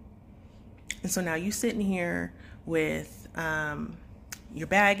 And so now you sitting here with your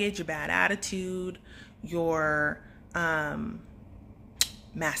baggage, your bad attitude, your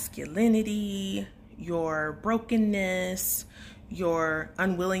masculinity, your brokenness, your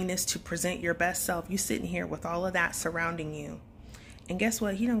unwillingness to present your best self. You sitting here with all of that surrounding you. And guess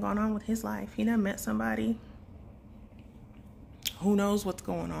what? He done gone on with his life. He done met somebody. Who knows what's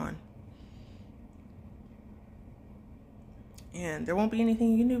going on? And there won't be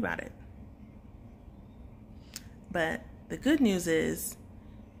anything you can do about it. But the good news is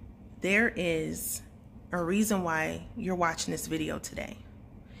there is a reason why you're watching this video today.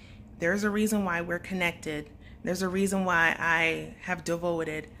 There's a reason why we're connected. There's a reason why I have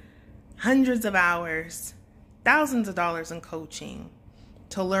devoted hundreds of hours, thousands of dollars in coaching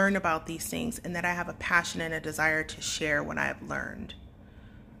to learn about these things, and that I have a passion and a desire to share what I have learned.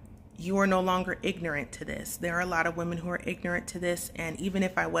 You are no longer ignorant to this. There are a lot of women who are ignorant to this, and even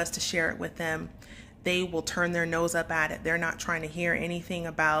if I was to share it with them, they will turn their nose up at it. They're not trying to hear anything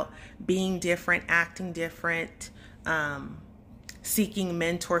about being different, acting different, seeking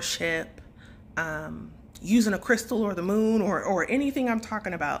mentorship, using a crystal or the moon or anything I'm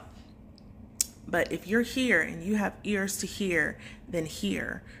talking about. But if you're here and you have ears to hear, then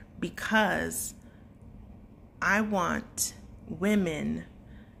hear, because I want women,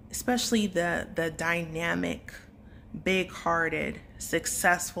 especially the dynamic, big-hearted,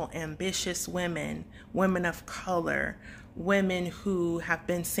 successful, ambitious women of color, women who have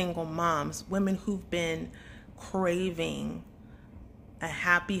been single moms, women who've been craving a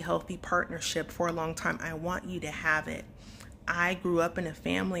happy, healthy partnership for a long time. I want you to have it. I grew up in a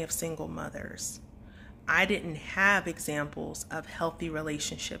family of single mothers. I didn't have examples of healthy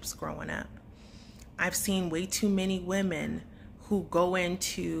relationships growing up. I've seen way too many women who go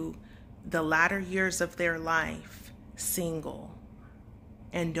into the latter years of their life single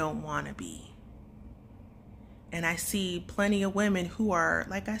and don't want to be. And I see plenty of women who are,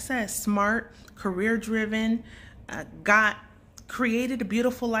 like I said, smart, career-driven, created a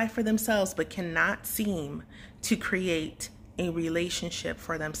beautiful life for themselves, but cannot seem to create a relationship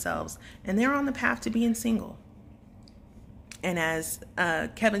for themselves. And they're on the path to being single. And as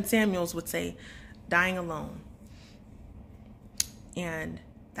Kevin Samuels would say, dying alone. And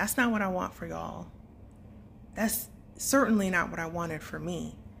that's not what I want for y'all. That's certainly not what I wanted for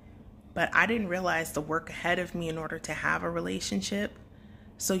me. But I didn't realize the work ahead of me in order to have a relationship.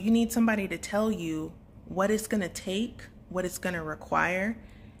 So you need somebody to tell you what it's going to take, what it's going to require,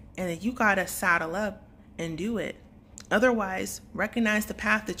 and that you got to saddle up and do it. Otherwise, recognize the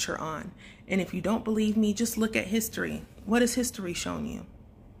path that you're on. And if you don't believe me, just look at history. What has history shown you?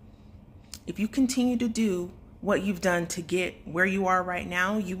 If you continue to do what you've done to get where you are right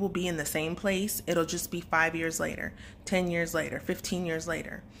now, you will be in the same place. It'll just be 5 years later, 10 years later, 15 years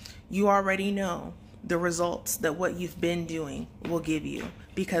later. You already know the results that what you've been doing will give you,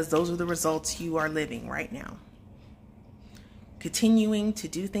 because those are the results you are living right now. Continuing to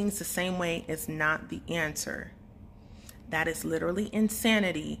do things the same way is not the answer. That is literally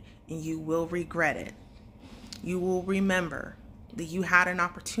insanity, and you will regret it. You will remember that you had an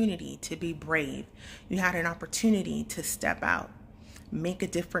opportunity to be brave. You had an opportunity to step out, make a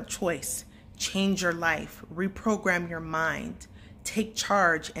different choice, change your life, reprogram your mind, take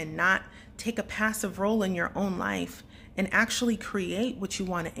charge, and not take a passive role in your own life, and actually create what you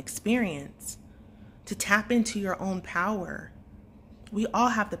want to experience, to tap into your own power. We all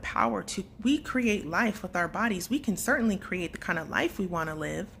have the power we create life with our bodies. We can certainly create the kind of life we want to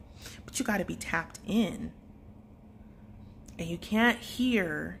live, but you got to be tapped in. And you can't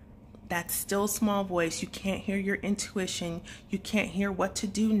hear that still small voice. You can't hear your intuition. You can't hear what to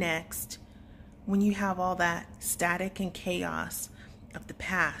do next when you have all that static and chaos of the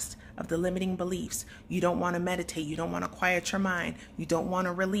past, of the limiting beliefs. You don't want to meditate. You don't want to quiet your mind. You don't want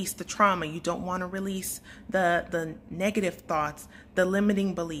to release the trauma. You don't want to release the negative thoughts, the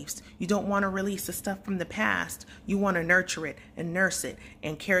limiting beliefs. You don't want to release the stuff from the past. You want to nurture it and nurse it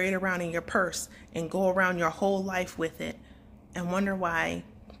and carry it around in your purse and go around your whole life with it and wonder why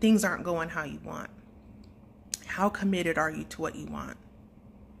things aren't going how you want. How committed are you to what you want?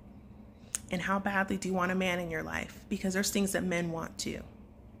 And how badly do you want a man in your life? Because there's things that men want too.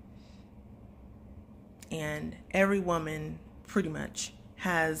 And every woman pretty much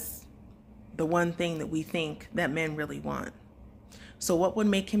has the one thing that we think that men really want. So what would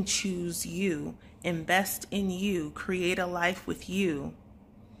make him choose you, invest in you, create a life with you,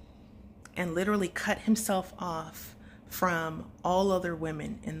 and literally cut himself off from all other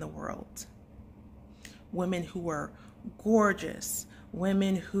women in the world? Women who were gorgeous,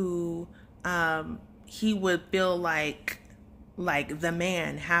 women who he would feel like the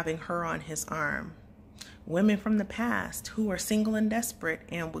man having her on his arm. Women from the past who are single and desperate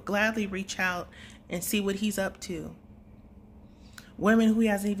and would gladly reach out and see what he's up to. Women who he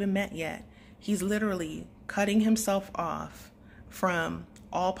hasn't even met yet. He's literally cutting himself off from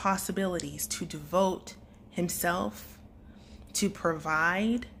all possibilities to devote himself, to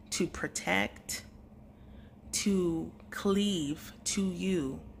provide, to protect, to cleave to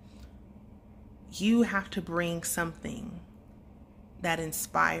you. You have to bring something that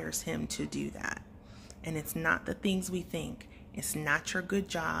inspires him to do that. And it's not the things we think. It's not your good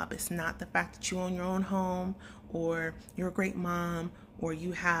job. It's not the fact that you own your own home, or you're a great mom, or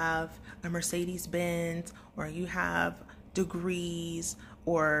you have a Mercedes Benz, or you have degrees,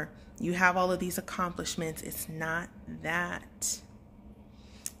 or you have all of these accomplishments. It's not that.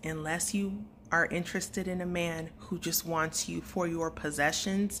 Unless you are interested in a man who just wants you for your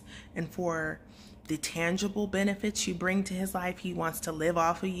possessions and for the tangible benefits you bring to his life, he wants to live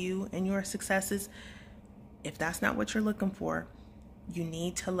off of you and your successes. If that's not what you're looking for, you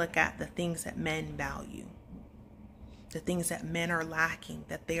need to look at the things that men value, the things that men are lacking,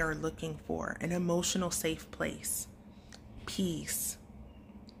 that they are looking for: an emotional safe place, peace,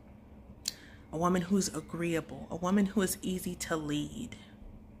 a woman who's agreeable, a woman who is easy to lead.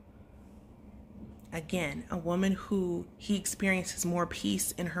 Again, a woman who he experiences more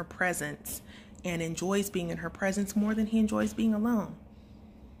peace in her presence and enjoys being in her presence more than he enjoys being alone.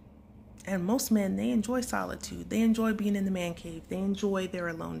 And most men, they enjoy solitude. They enjoy being in the man cave. They enjoy their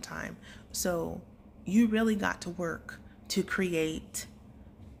alone time. So you really got to work to create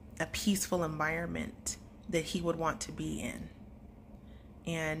a peaceful environment that he would want to be in.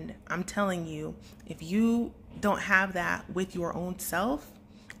 And I'm telling you, if you don't have that with your own self,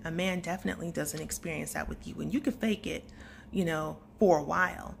 a man definitely doesn't experience that with you. And you can fake it, for a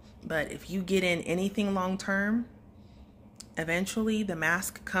while. But if you get in anything long term, eventually the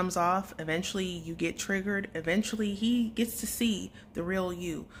mask comes off. Eventually you get triggered. Eventually he gets to see the real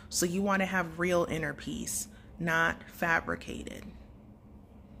you. So you want to have real inner peace, not fabricated.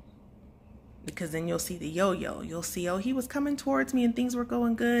 Because then you'll see the yo-yo. You'll see, oh, he was coming towards me and things were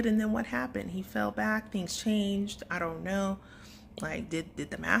going good. And then what happened? He fell back. Things changed. I don't know. Like, did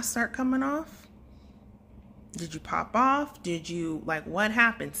the mask start coming off? Did you pop off? What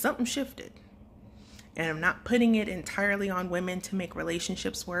happened? Something shifted. And I'm not putting it entirely on women to make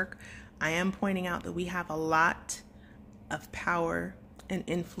relationships work. I am pointing out that we have a lot of power and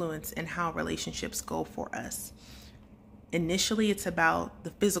influence in how relationships go for us. Initially, it's about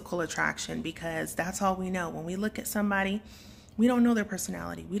the physical attraction, because that's all we know. When we look at somebody, we don't know their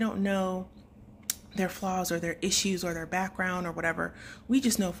personality. We don't know their flaws or their issues or their background or whatever. We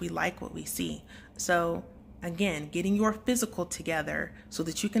just know if we like what we see. So again, getting your physical together so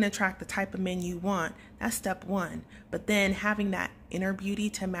that you can attract the type of men you want, that's step one. But then having that inner beauty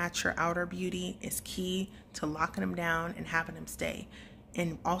to match your outer beauty is key to locking them down and having them stay.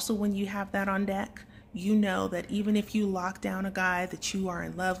 And also, when you have that on deck, you know that even if you lock down a guy that you are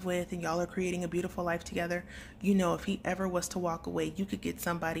in love with and y'all are creating a beautiful life together, if he ever was to walk away, you could get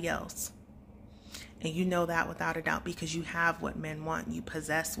somebody else. And you know that without a doubt, because you have what men want. You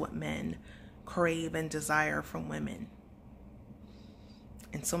possess what men crave and desire from women.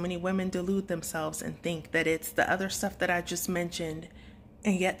 And so many women delude themselves and think that it's the other stuff that I just mentioned,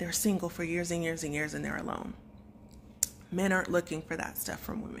 and yet they're single for years and years and years and they're alone. Men aren't looking for that stuff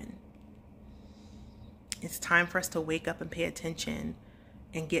from women. It's time for us to wake up and pay attention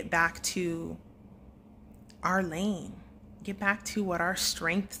and get back to our lane. Get back to what our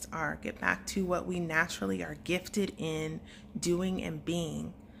strengths are. Get back to what we naturally are gifted in doing and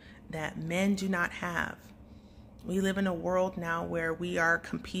being that men do not have. We live in a world now where we are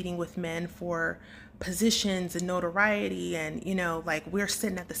competing with men for positions and notoriety, and we're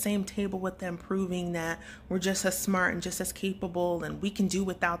sitting at the same table with them, proving that we're just as smart and just as capable and we can do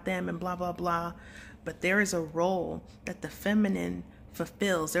without them and blah blah blah. But there is a role that the feminine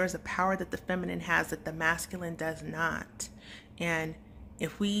fulfills. There is a power that the feminine has that the masculine does not. And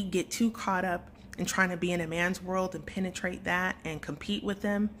if we get too caught up in trying to be in a man's world and penetrate that and compete with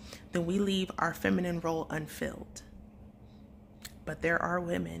them, then we leave our feminine role unfilled. But there are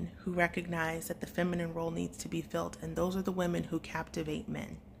women who recognize that the feminine role needs to be filled, and those are the women who captivate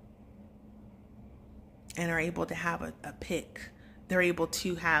men and are able to have a pick. They're able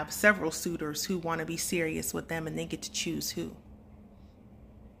to have several suitors who want to be serious with them, and they get to choose who.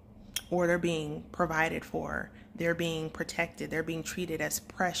 Or they're being provided for, they're being protected, they're being treated as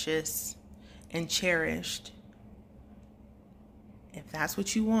precious and cherished. If that's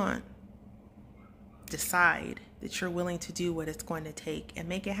what you want, decide that you're willing to do what it's going to take and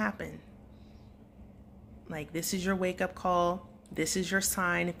make it happen. Like, this is your wake-up call. This is your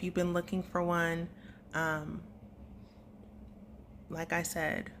sign if you've been looking for one. Like I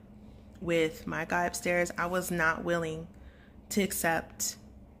said, with my guy upstairs, I was not willing to accept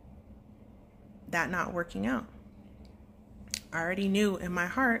that not working out. I already knew in my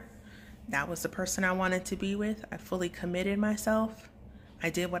heart that was the person I wanted to be with. I fully committed myself. I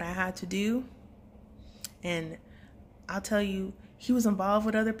did what I had to do. And I'll tell you, he was involved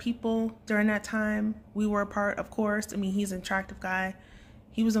with other people during that time. We were apart, of course. I mean, he's an attractive guy.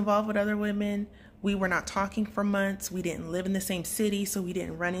 He was involved with other women. We were not talking for months. We didn't live in the same city, so we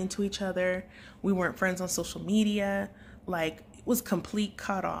didn't run into each other. We weren't friends on social media. Like, it was complete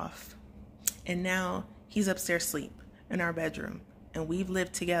cutoff. And now he's upstairs asleep in our bedroom. And we've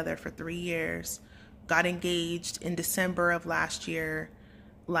lived together for 3 years. Got engaged in December of last year.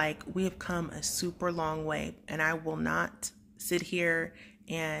 Like, we have come a super long way. And I will not sit here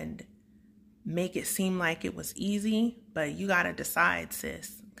and make it seem like it was easy. But you got to decide,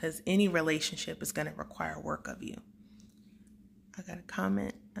 sis. Because any relationship is going to require work of you. I got a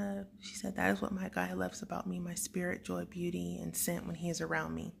comment. She said, that is what my guy loves about me. My spirit, joy, beauty, and scent when he is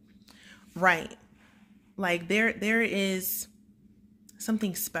around me. Right. Like, there is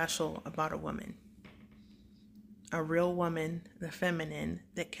something special about a woman. A real woman, the feminine,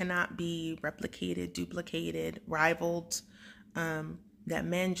 that cannot be replicated, duplicated, rivaled, that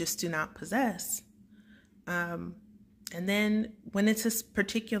men just do not possess. And then when it's this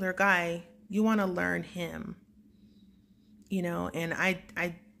particular guy, you want to learn him, you know, and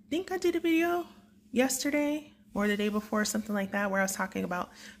I think I did a video yesterday or the day before, something like that, where I was talking about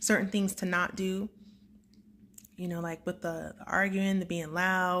certain things to not do, you know, like with the arguing, the being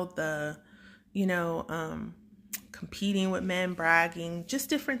loud, the, you know, competing with men, bragging, just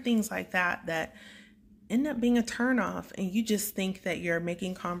different things like that, that end up being a turnoff. And you just think that you're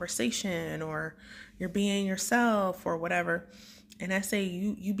making conversation or you're being yourself or whatever. And I say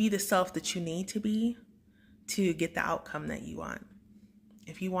you be the self that you need to be to get the outcome that you want.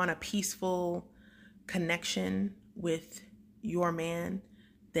 If you want a peaceful connection with your man,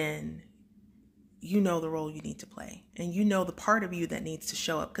 then you know the role you need to play. And you know the part of you that needs to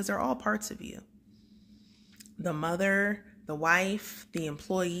show up, because they're all parts of you. The mother, the wife, the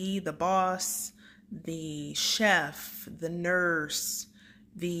employee, the boss, the chef, the nurse,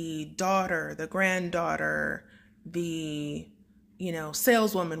 the daughter, the granddaughter, the, you know,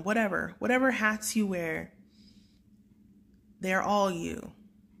 saleswoman, whatever hats you wear, they're all you.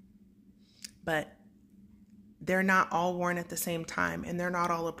 But they're not all worn at the same time, and they're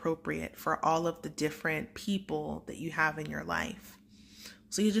not all appropriate for all of the different people that you have in your life.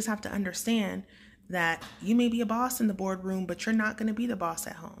 So you just have to understand that you may be a boss in the boardroom, but you're not going to be the boss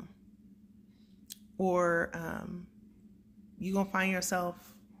at home. Or you're going to find yourself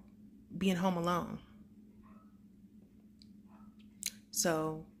being home alone.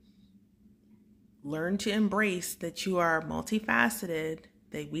 So learn to embrace that you are multifaceted,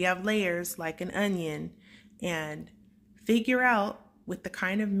 that we have layers like an onion, and figure out with the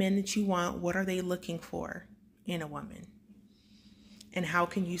kind of men that you want, what are they looking for in a woman? And how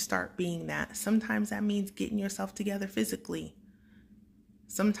can you start being that? Sometimes that means getting yourself together physically.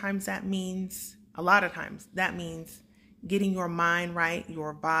 Sometimes that means, a lot of times, that means getting your mind right,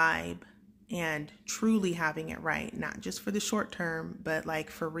 your vibe, and truly having it right. Not just for the short term, but like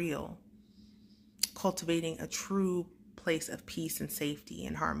for real. Cultivating a true place of peace and safety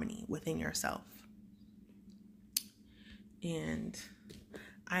and harmony within yourself. And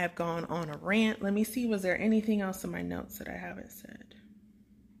I have gone on a rant. Let me see, was there anything else in my notes that I haven't said?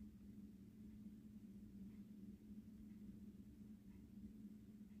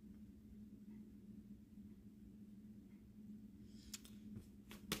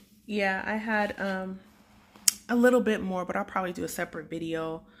 Yeah, I had a little bit more, but I'll probably do a separate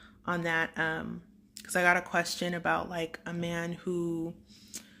video on that, because I got a question about like a man who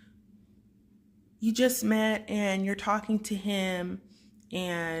you just met and you're talking to him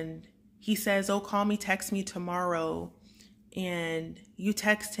and he says, oh, call me, text me tomorrow. And you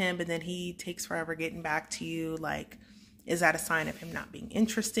text him, but then he takes forever getting back to you. Like, is that a sign of him not being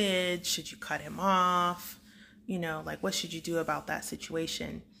interested? Should you cut him off? You know, like, what should you do about that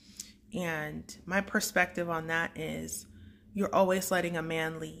situation? And my perspective on that is you're always letting a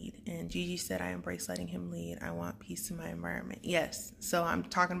man lead. And Gigi said, I embrace letting him lead. I want peace in my environment. Yes. So I'm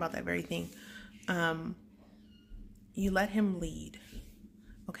talking about that very thing. You let him lead.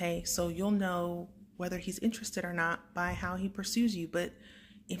 Okay. So you'll know whether he's interested or not by how he pursues you. But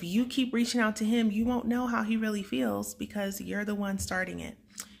if you keep reaching out to him, you won't know how he really feels because you're the one starting it.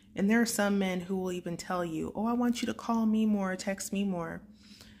 And there are some men who will even tell you, oh, I want you to call me more, text me more.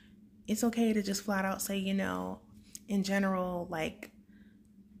 It's okay to just flat out say, you know, in general, like,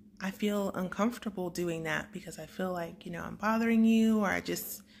 I feel uncomfortable doing that because I feel like, you know, I'm bothering you, or I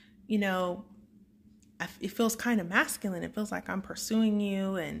just, you know, it feels kind of masculine. It feels like I'm pursuing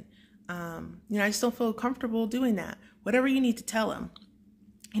you, and I just don't feel comfortable doing that. Whatever you need to tell him.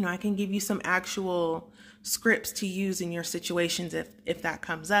 I can give you some actual scripts to use in your situations if that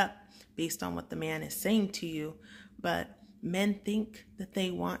comes up based on what the man is saying to you. But men think that they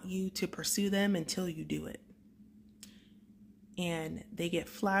want you to pursue them until you do it. And they get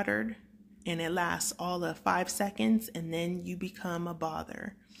flattered, and it lasts all of 5 seconds, and then you become a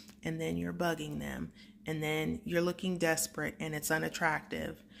bother, and then you're bugging them, and then you're looking desperate, and it's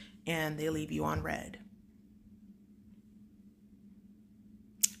unattractive, and they leave you on red.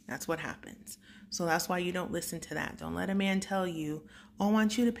 That's what happens. So that's why you don't listen to that. Don't let a man tell you, oh, I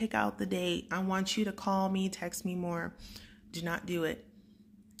want you to pick out the date. I want you to call me, text me more. Do not do it.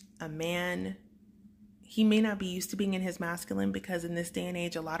 A man, he may not be used to being in his masculine, because in this day and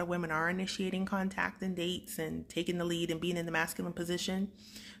age, a lot of women are initiating contact and dates and taking the lead and being in the masculine position.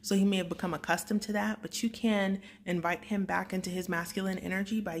 So he may have become accustomed to that, but you can invite him back into his masculine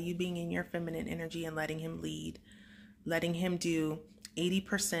energy by you being in your feminine energy and letting him lead, letting him do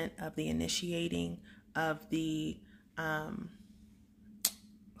 80% of the initiating, of the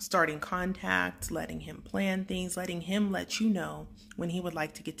starting contact, letting him plan things, letting him let you know when he would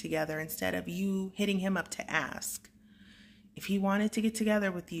like to get together instead of you hitting him up to ask. If he wanted to get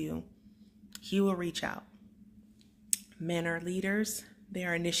together with you, he will reach out. Men are leaders. They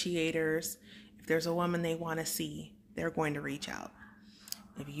are initiators. If there's a woman they want to see, they're going to reach out.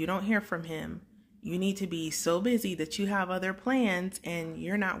 If you don't hear from him, you need to be so busy that you have other plans and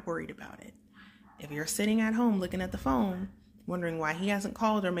you're not worried about it. If you're sitting at home looking at the phone, wondering why he hasn't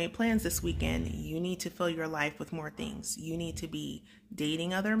called or made plans this weekend, you need to fill your life with more things. You need to be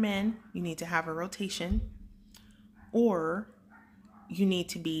dating other men. You need to have a rotation. Or you need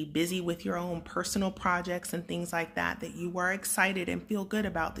to be busy with your own personal projects and things like that you are excited and feel good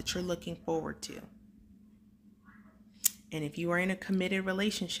about, that you're looking forward to. And if you are in a committed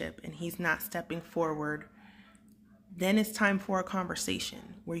relationship and he's not stepping forward, then it's time for a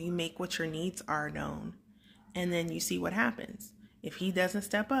conversation where you make what your needs are known. And then you see what happens. If he doesn't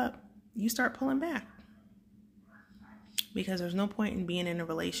step up, you start pulling back. Because there's no point in being in a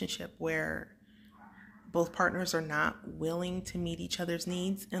relationship where both partners are not willing to meet each other's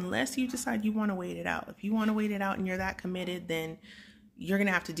needs unless you decide you want to wait it out. If you want to wait it out and you're that committed, then you're going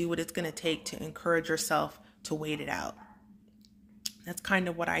to have to do what it's going to take to encourage yourself to wait it out. That's kind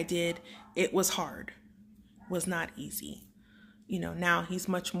of what I did. It was hard. It was not easy. Now he's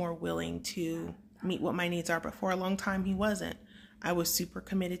much more willing to meet what my needs are, but for a long time he wasn't. I was super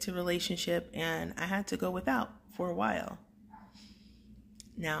committed to relationship and I had to go without for a while.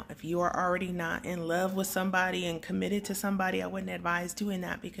 Now, if you are already not in love with somebody and committed to somebody, I wouldn't advise doing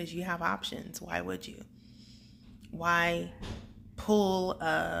that, because you have options. Why would you? Why pull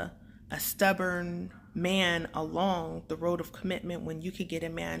a stubborn man along the road of commitment when you could get a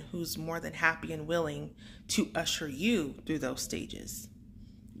man who's more than happy and willing to usher you through those stages?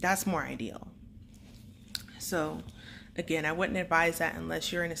 That's more ideal. So again, I wouldn't advise that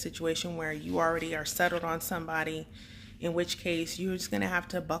unless you're in a situation where you already are settled on somebody, in which case you're just going to have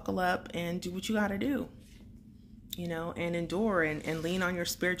to buckle up and do what you got to do, and endure and lean on your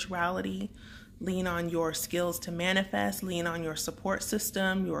spirituality, lean on your skills to manifest, lean on your support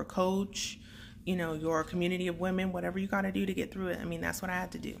system, your coach, your community of women, whatever you got to do to get through it. I mean, that's what I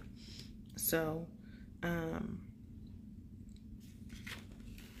had to do. So,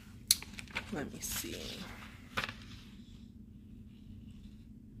 let me see.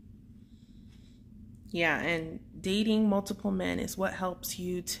 Yeah, and dating multiple men is what helps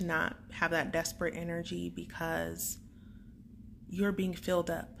you to not have that desperate energy, because you're being filled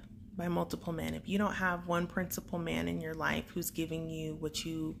up by multiple men. If you don't have one principal man in your life who's giving you what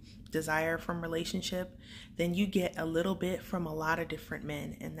you desire from relationship, then you get a little bit from a lot of different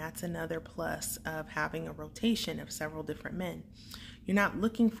men. And that's another plus of having a rotation of several different men. You're not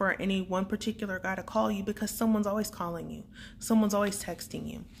looking for any one particular guy to call you, because someone's always calling you. Someone's always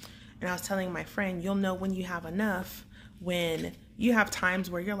texting you. And I was telling my friend, you'll know when you have enough when you have times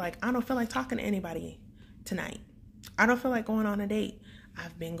where you're like, I don't feel like talking to anybody tonight. I don't feel like going on a date.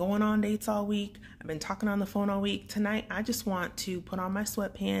 I've been going on dates all week. I've been talking on the phone all week. Tonight, I just want to put on my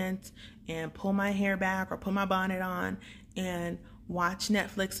sweatpants and pull my hair back or put my bonnet on and watch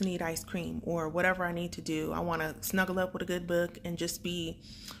Netflix and eat ice cream or whatever I need to do. I want to snuggle up with a good book and just be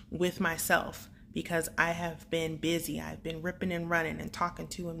with myself, because I have been busy. I've been ripping and running and talking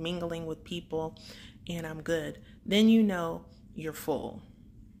to and mingling with people, and I'm good. Then you're full.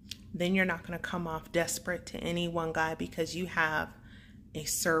 Then you're not going to come off desperate to any one guy, because you have a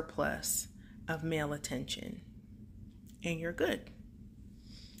surplus of male attention, and you're good.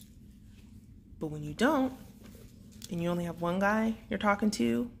 But when you don't, and you only have one guy you're talking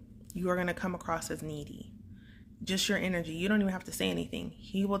to, you are going to come across as needy. Just your energy. You don't even have to say anything.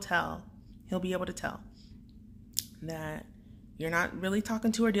 He will tell. He'll be able to tell that you're not really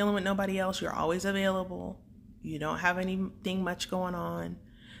talking to or dealing with nobody else. You're always available. You don't have anything much going on.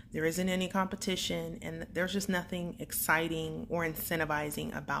 There isn't any competition, and there's just nothing exciting or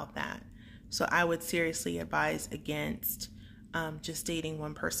incentivizing about that. So I would seriously advise against just dating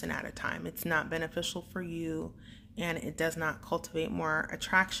one person at a time. It's not beneficial for you, and it does not cultivate more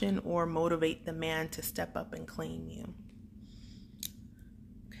attraction or motivate the man to step up and claim you.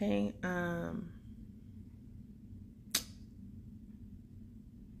 Okay.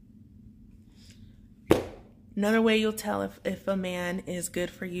 Another way you'll tell if a man is good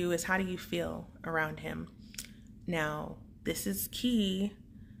for you is how do you feel around him. Now, this is key.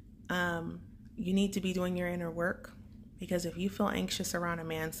 You need to be doing your inner work, because if you feel anxious around a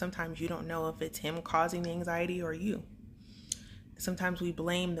man, sometimes you don't know if it's him causing the anxiety or you. Sometimes we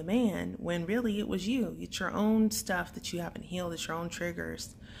blame the man when really it was you. It's your own stuff that you haven't healed. It's your own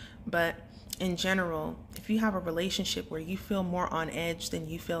triggers. But in general, if you have a relationship where you feel more on edge than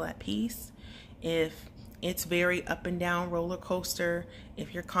you feel at peace, if it's very up and down roller coaster,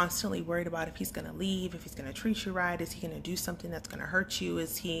 if you're constantly worried about if he's going to leave, if he's going to treat you right, is he going to do something that's going to hurt you?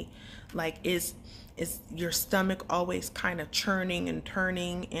 Is he like, is your stomach always kind of churning and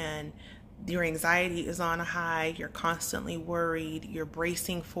turning, and your anxiety is on a high, you're constantly worried, you're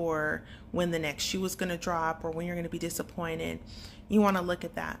bracing for when the next shoe is going to drop or when you're going to be disappointed. You want to look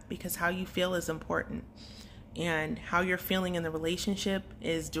at that, because how you feel is important, and how you're feeling in the relationship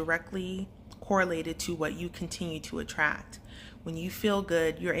is directly correlated to what you continue to attract. When you feel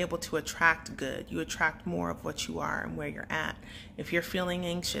good, you're able to attract good. You attract more of what you are and where you're at. If you're feeling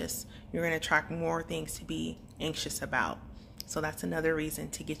anxious, you're going to attract more things to be anxious about. So that's another reason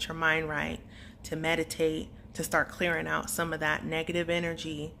to get your mind right, to meditate, to start clearing out some of that negative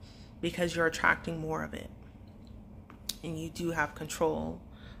energy, because you're attracting more of it. And you do have control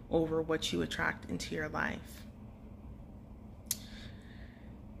over what you attract into your life.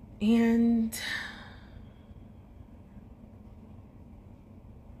 And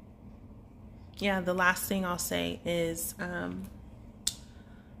yeah, the last thing I'll say is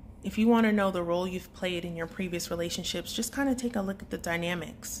if you want to know the role you've played in your previous relationships, just kind of take a look at the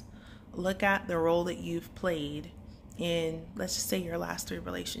dynamics. Look at the role that you've played in, let's just say, your last 3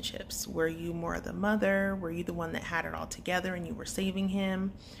 relationships. Were you more the mother? Were you the one that had it all together and you were saving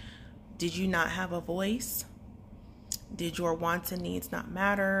him? Did you not have a voice? Did your wants and needs not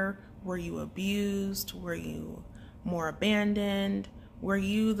matter? Were you abused? Were you more abandoned? Were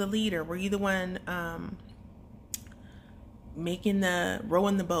you the leader? Were you the one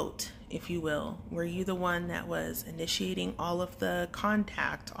rowing the boat, if you will? Were you the one that was initiating all of the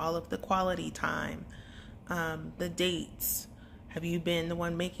contact, all of the quality time, the dates? Have you been the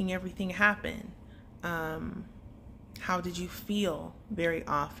one making everything happen? How did you feel very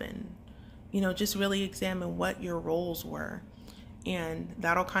often? Just really examine what your roles were, and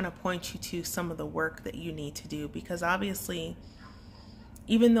that'll kind of point you to some of the work that you need to do, because obviously,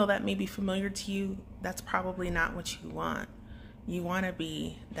 even though that may be familiar to you, that's probably not what you want. You want to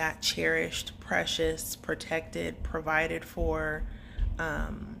be that cherished, precious, protected, provided for,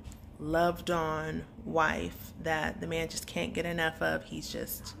 loved on wife that the man just can't get enough of. He's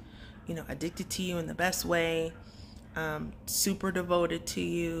just, addicted to you in the best way, super devoted to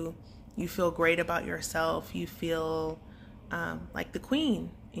you. You feel great about yourself. You feel like the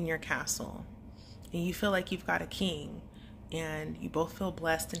queen in your castle, and you feel like you've got a king, and you both feel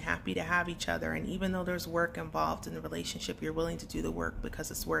blessed and happy to have each other. And even though there's work involved in the relationship, you're willing to do the work because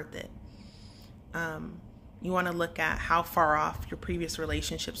it's worth it. You want to look at how far off your previous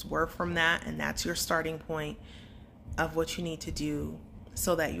relationships were from that, and that's your starting point of what you need to do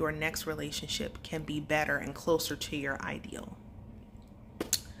so that your next relationship can be better and closer to your ideal.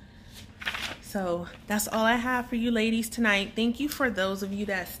 So that's all I have for you ladies tonight. Thank you for those of you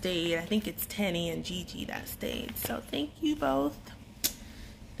that stayed. I think it's Tenny and Gigi that stayed. So thank you both.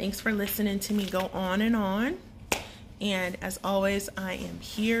 Thanks for listening to me go on and on. And as always, I am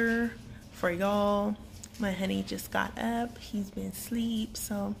here for y'all. My honey just got up. He's been asleep.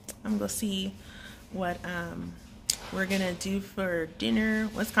 So I'm going to see what we're going to do for dinner.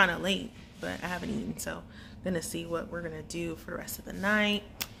 Well, it's kind of late, but I haven't eaten. So I'm going to see what we're going to do for the rest of the night.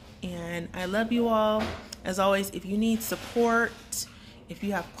 And I love you all. As always, if you need support, if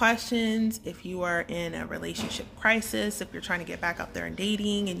you have questions, if you are in a relationship crisis, if you're trying to get back out there and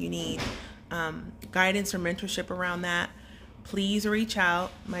dating and you need guidance or mentorship around that, please reach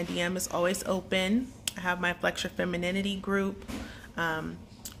out. My DM is always open. I have my Flex Your Femininity group.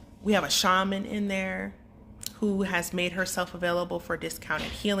 We have a shaman in there who has made herself available for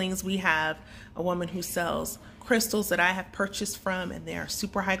discounted healings. We have a woman who sells crystals that I have purchased from, and they are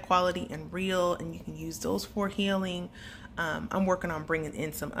super high quality and real, and you can use those for healing. I'm working on bringing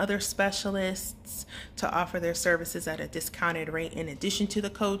in some other specialists to offer their services at a discounted rate in addition to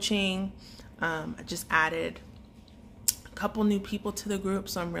the coaching. I just added a couple new people to the group,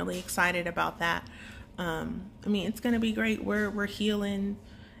 so I'm really excited about that. I mean, it's going to be great. We're healing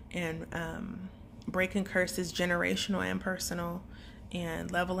and breaking curses, generational and personal, and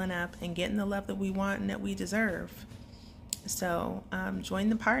leveling up and getting the love that we want and that we deserve. So join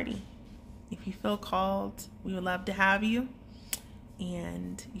the party. If you feel called, we would love to have you.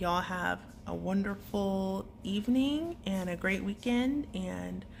 And y'all have a wonderful evening and a great weekend.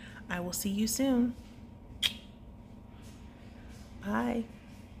 And I will see you soon. Bye.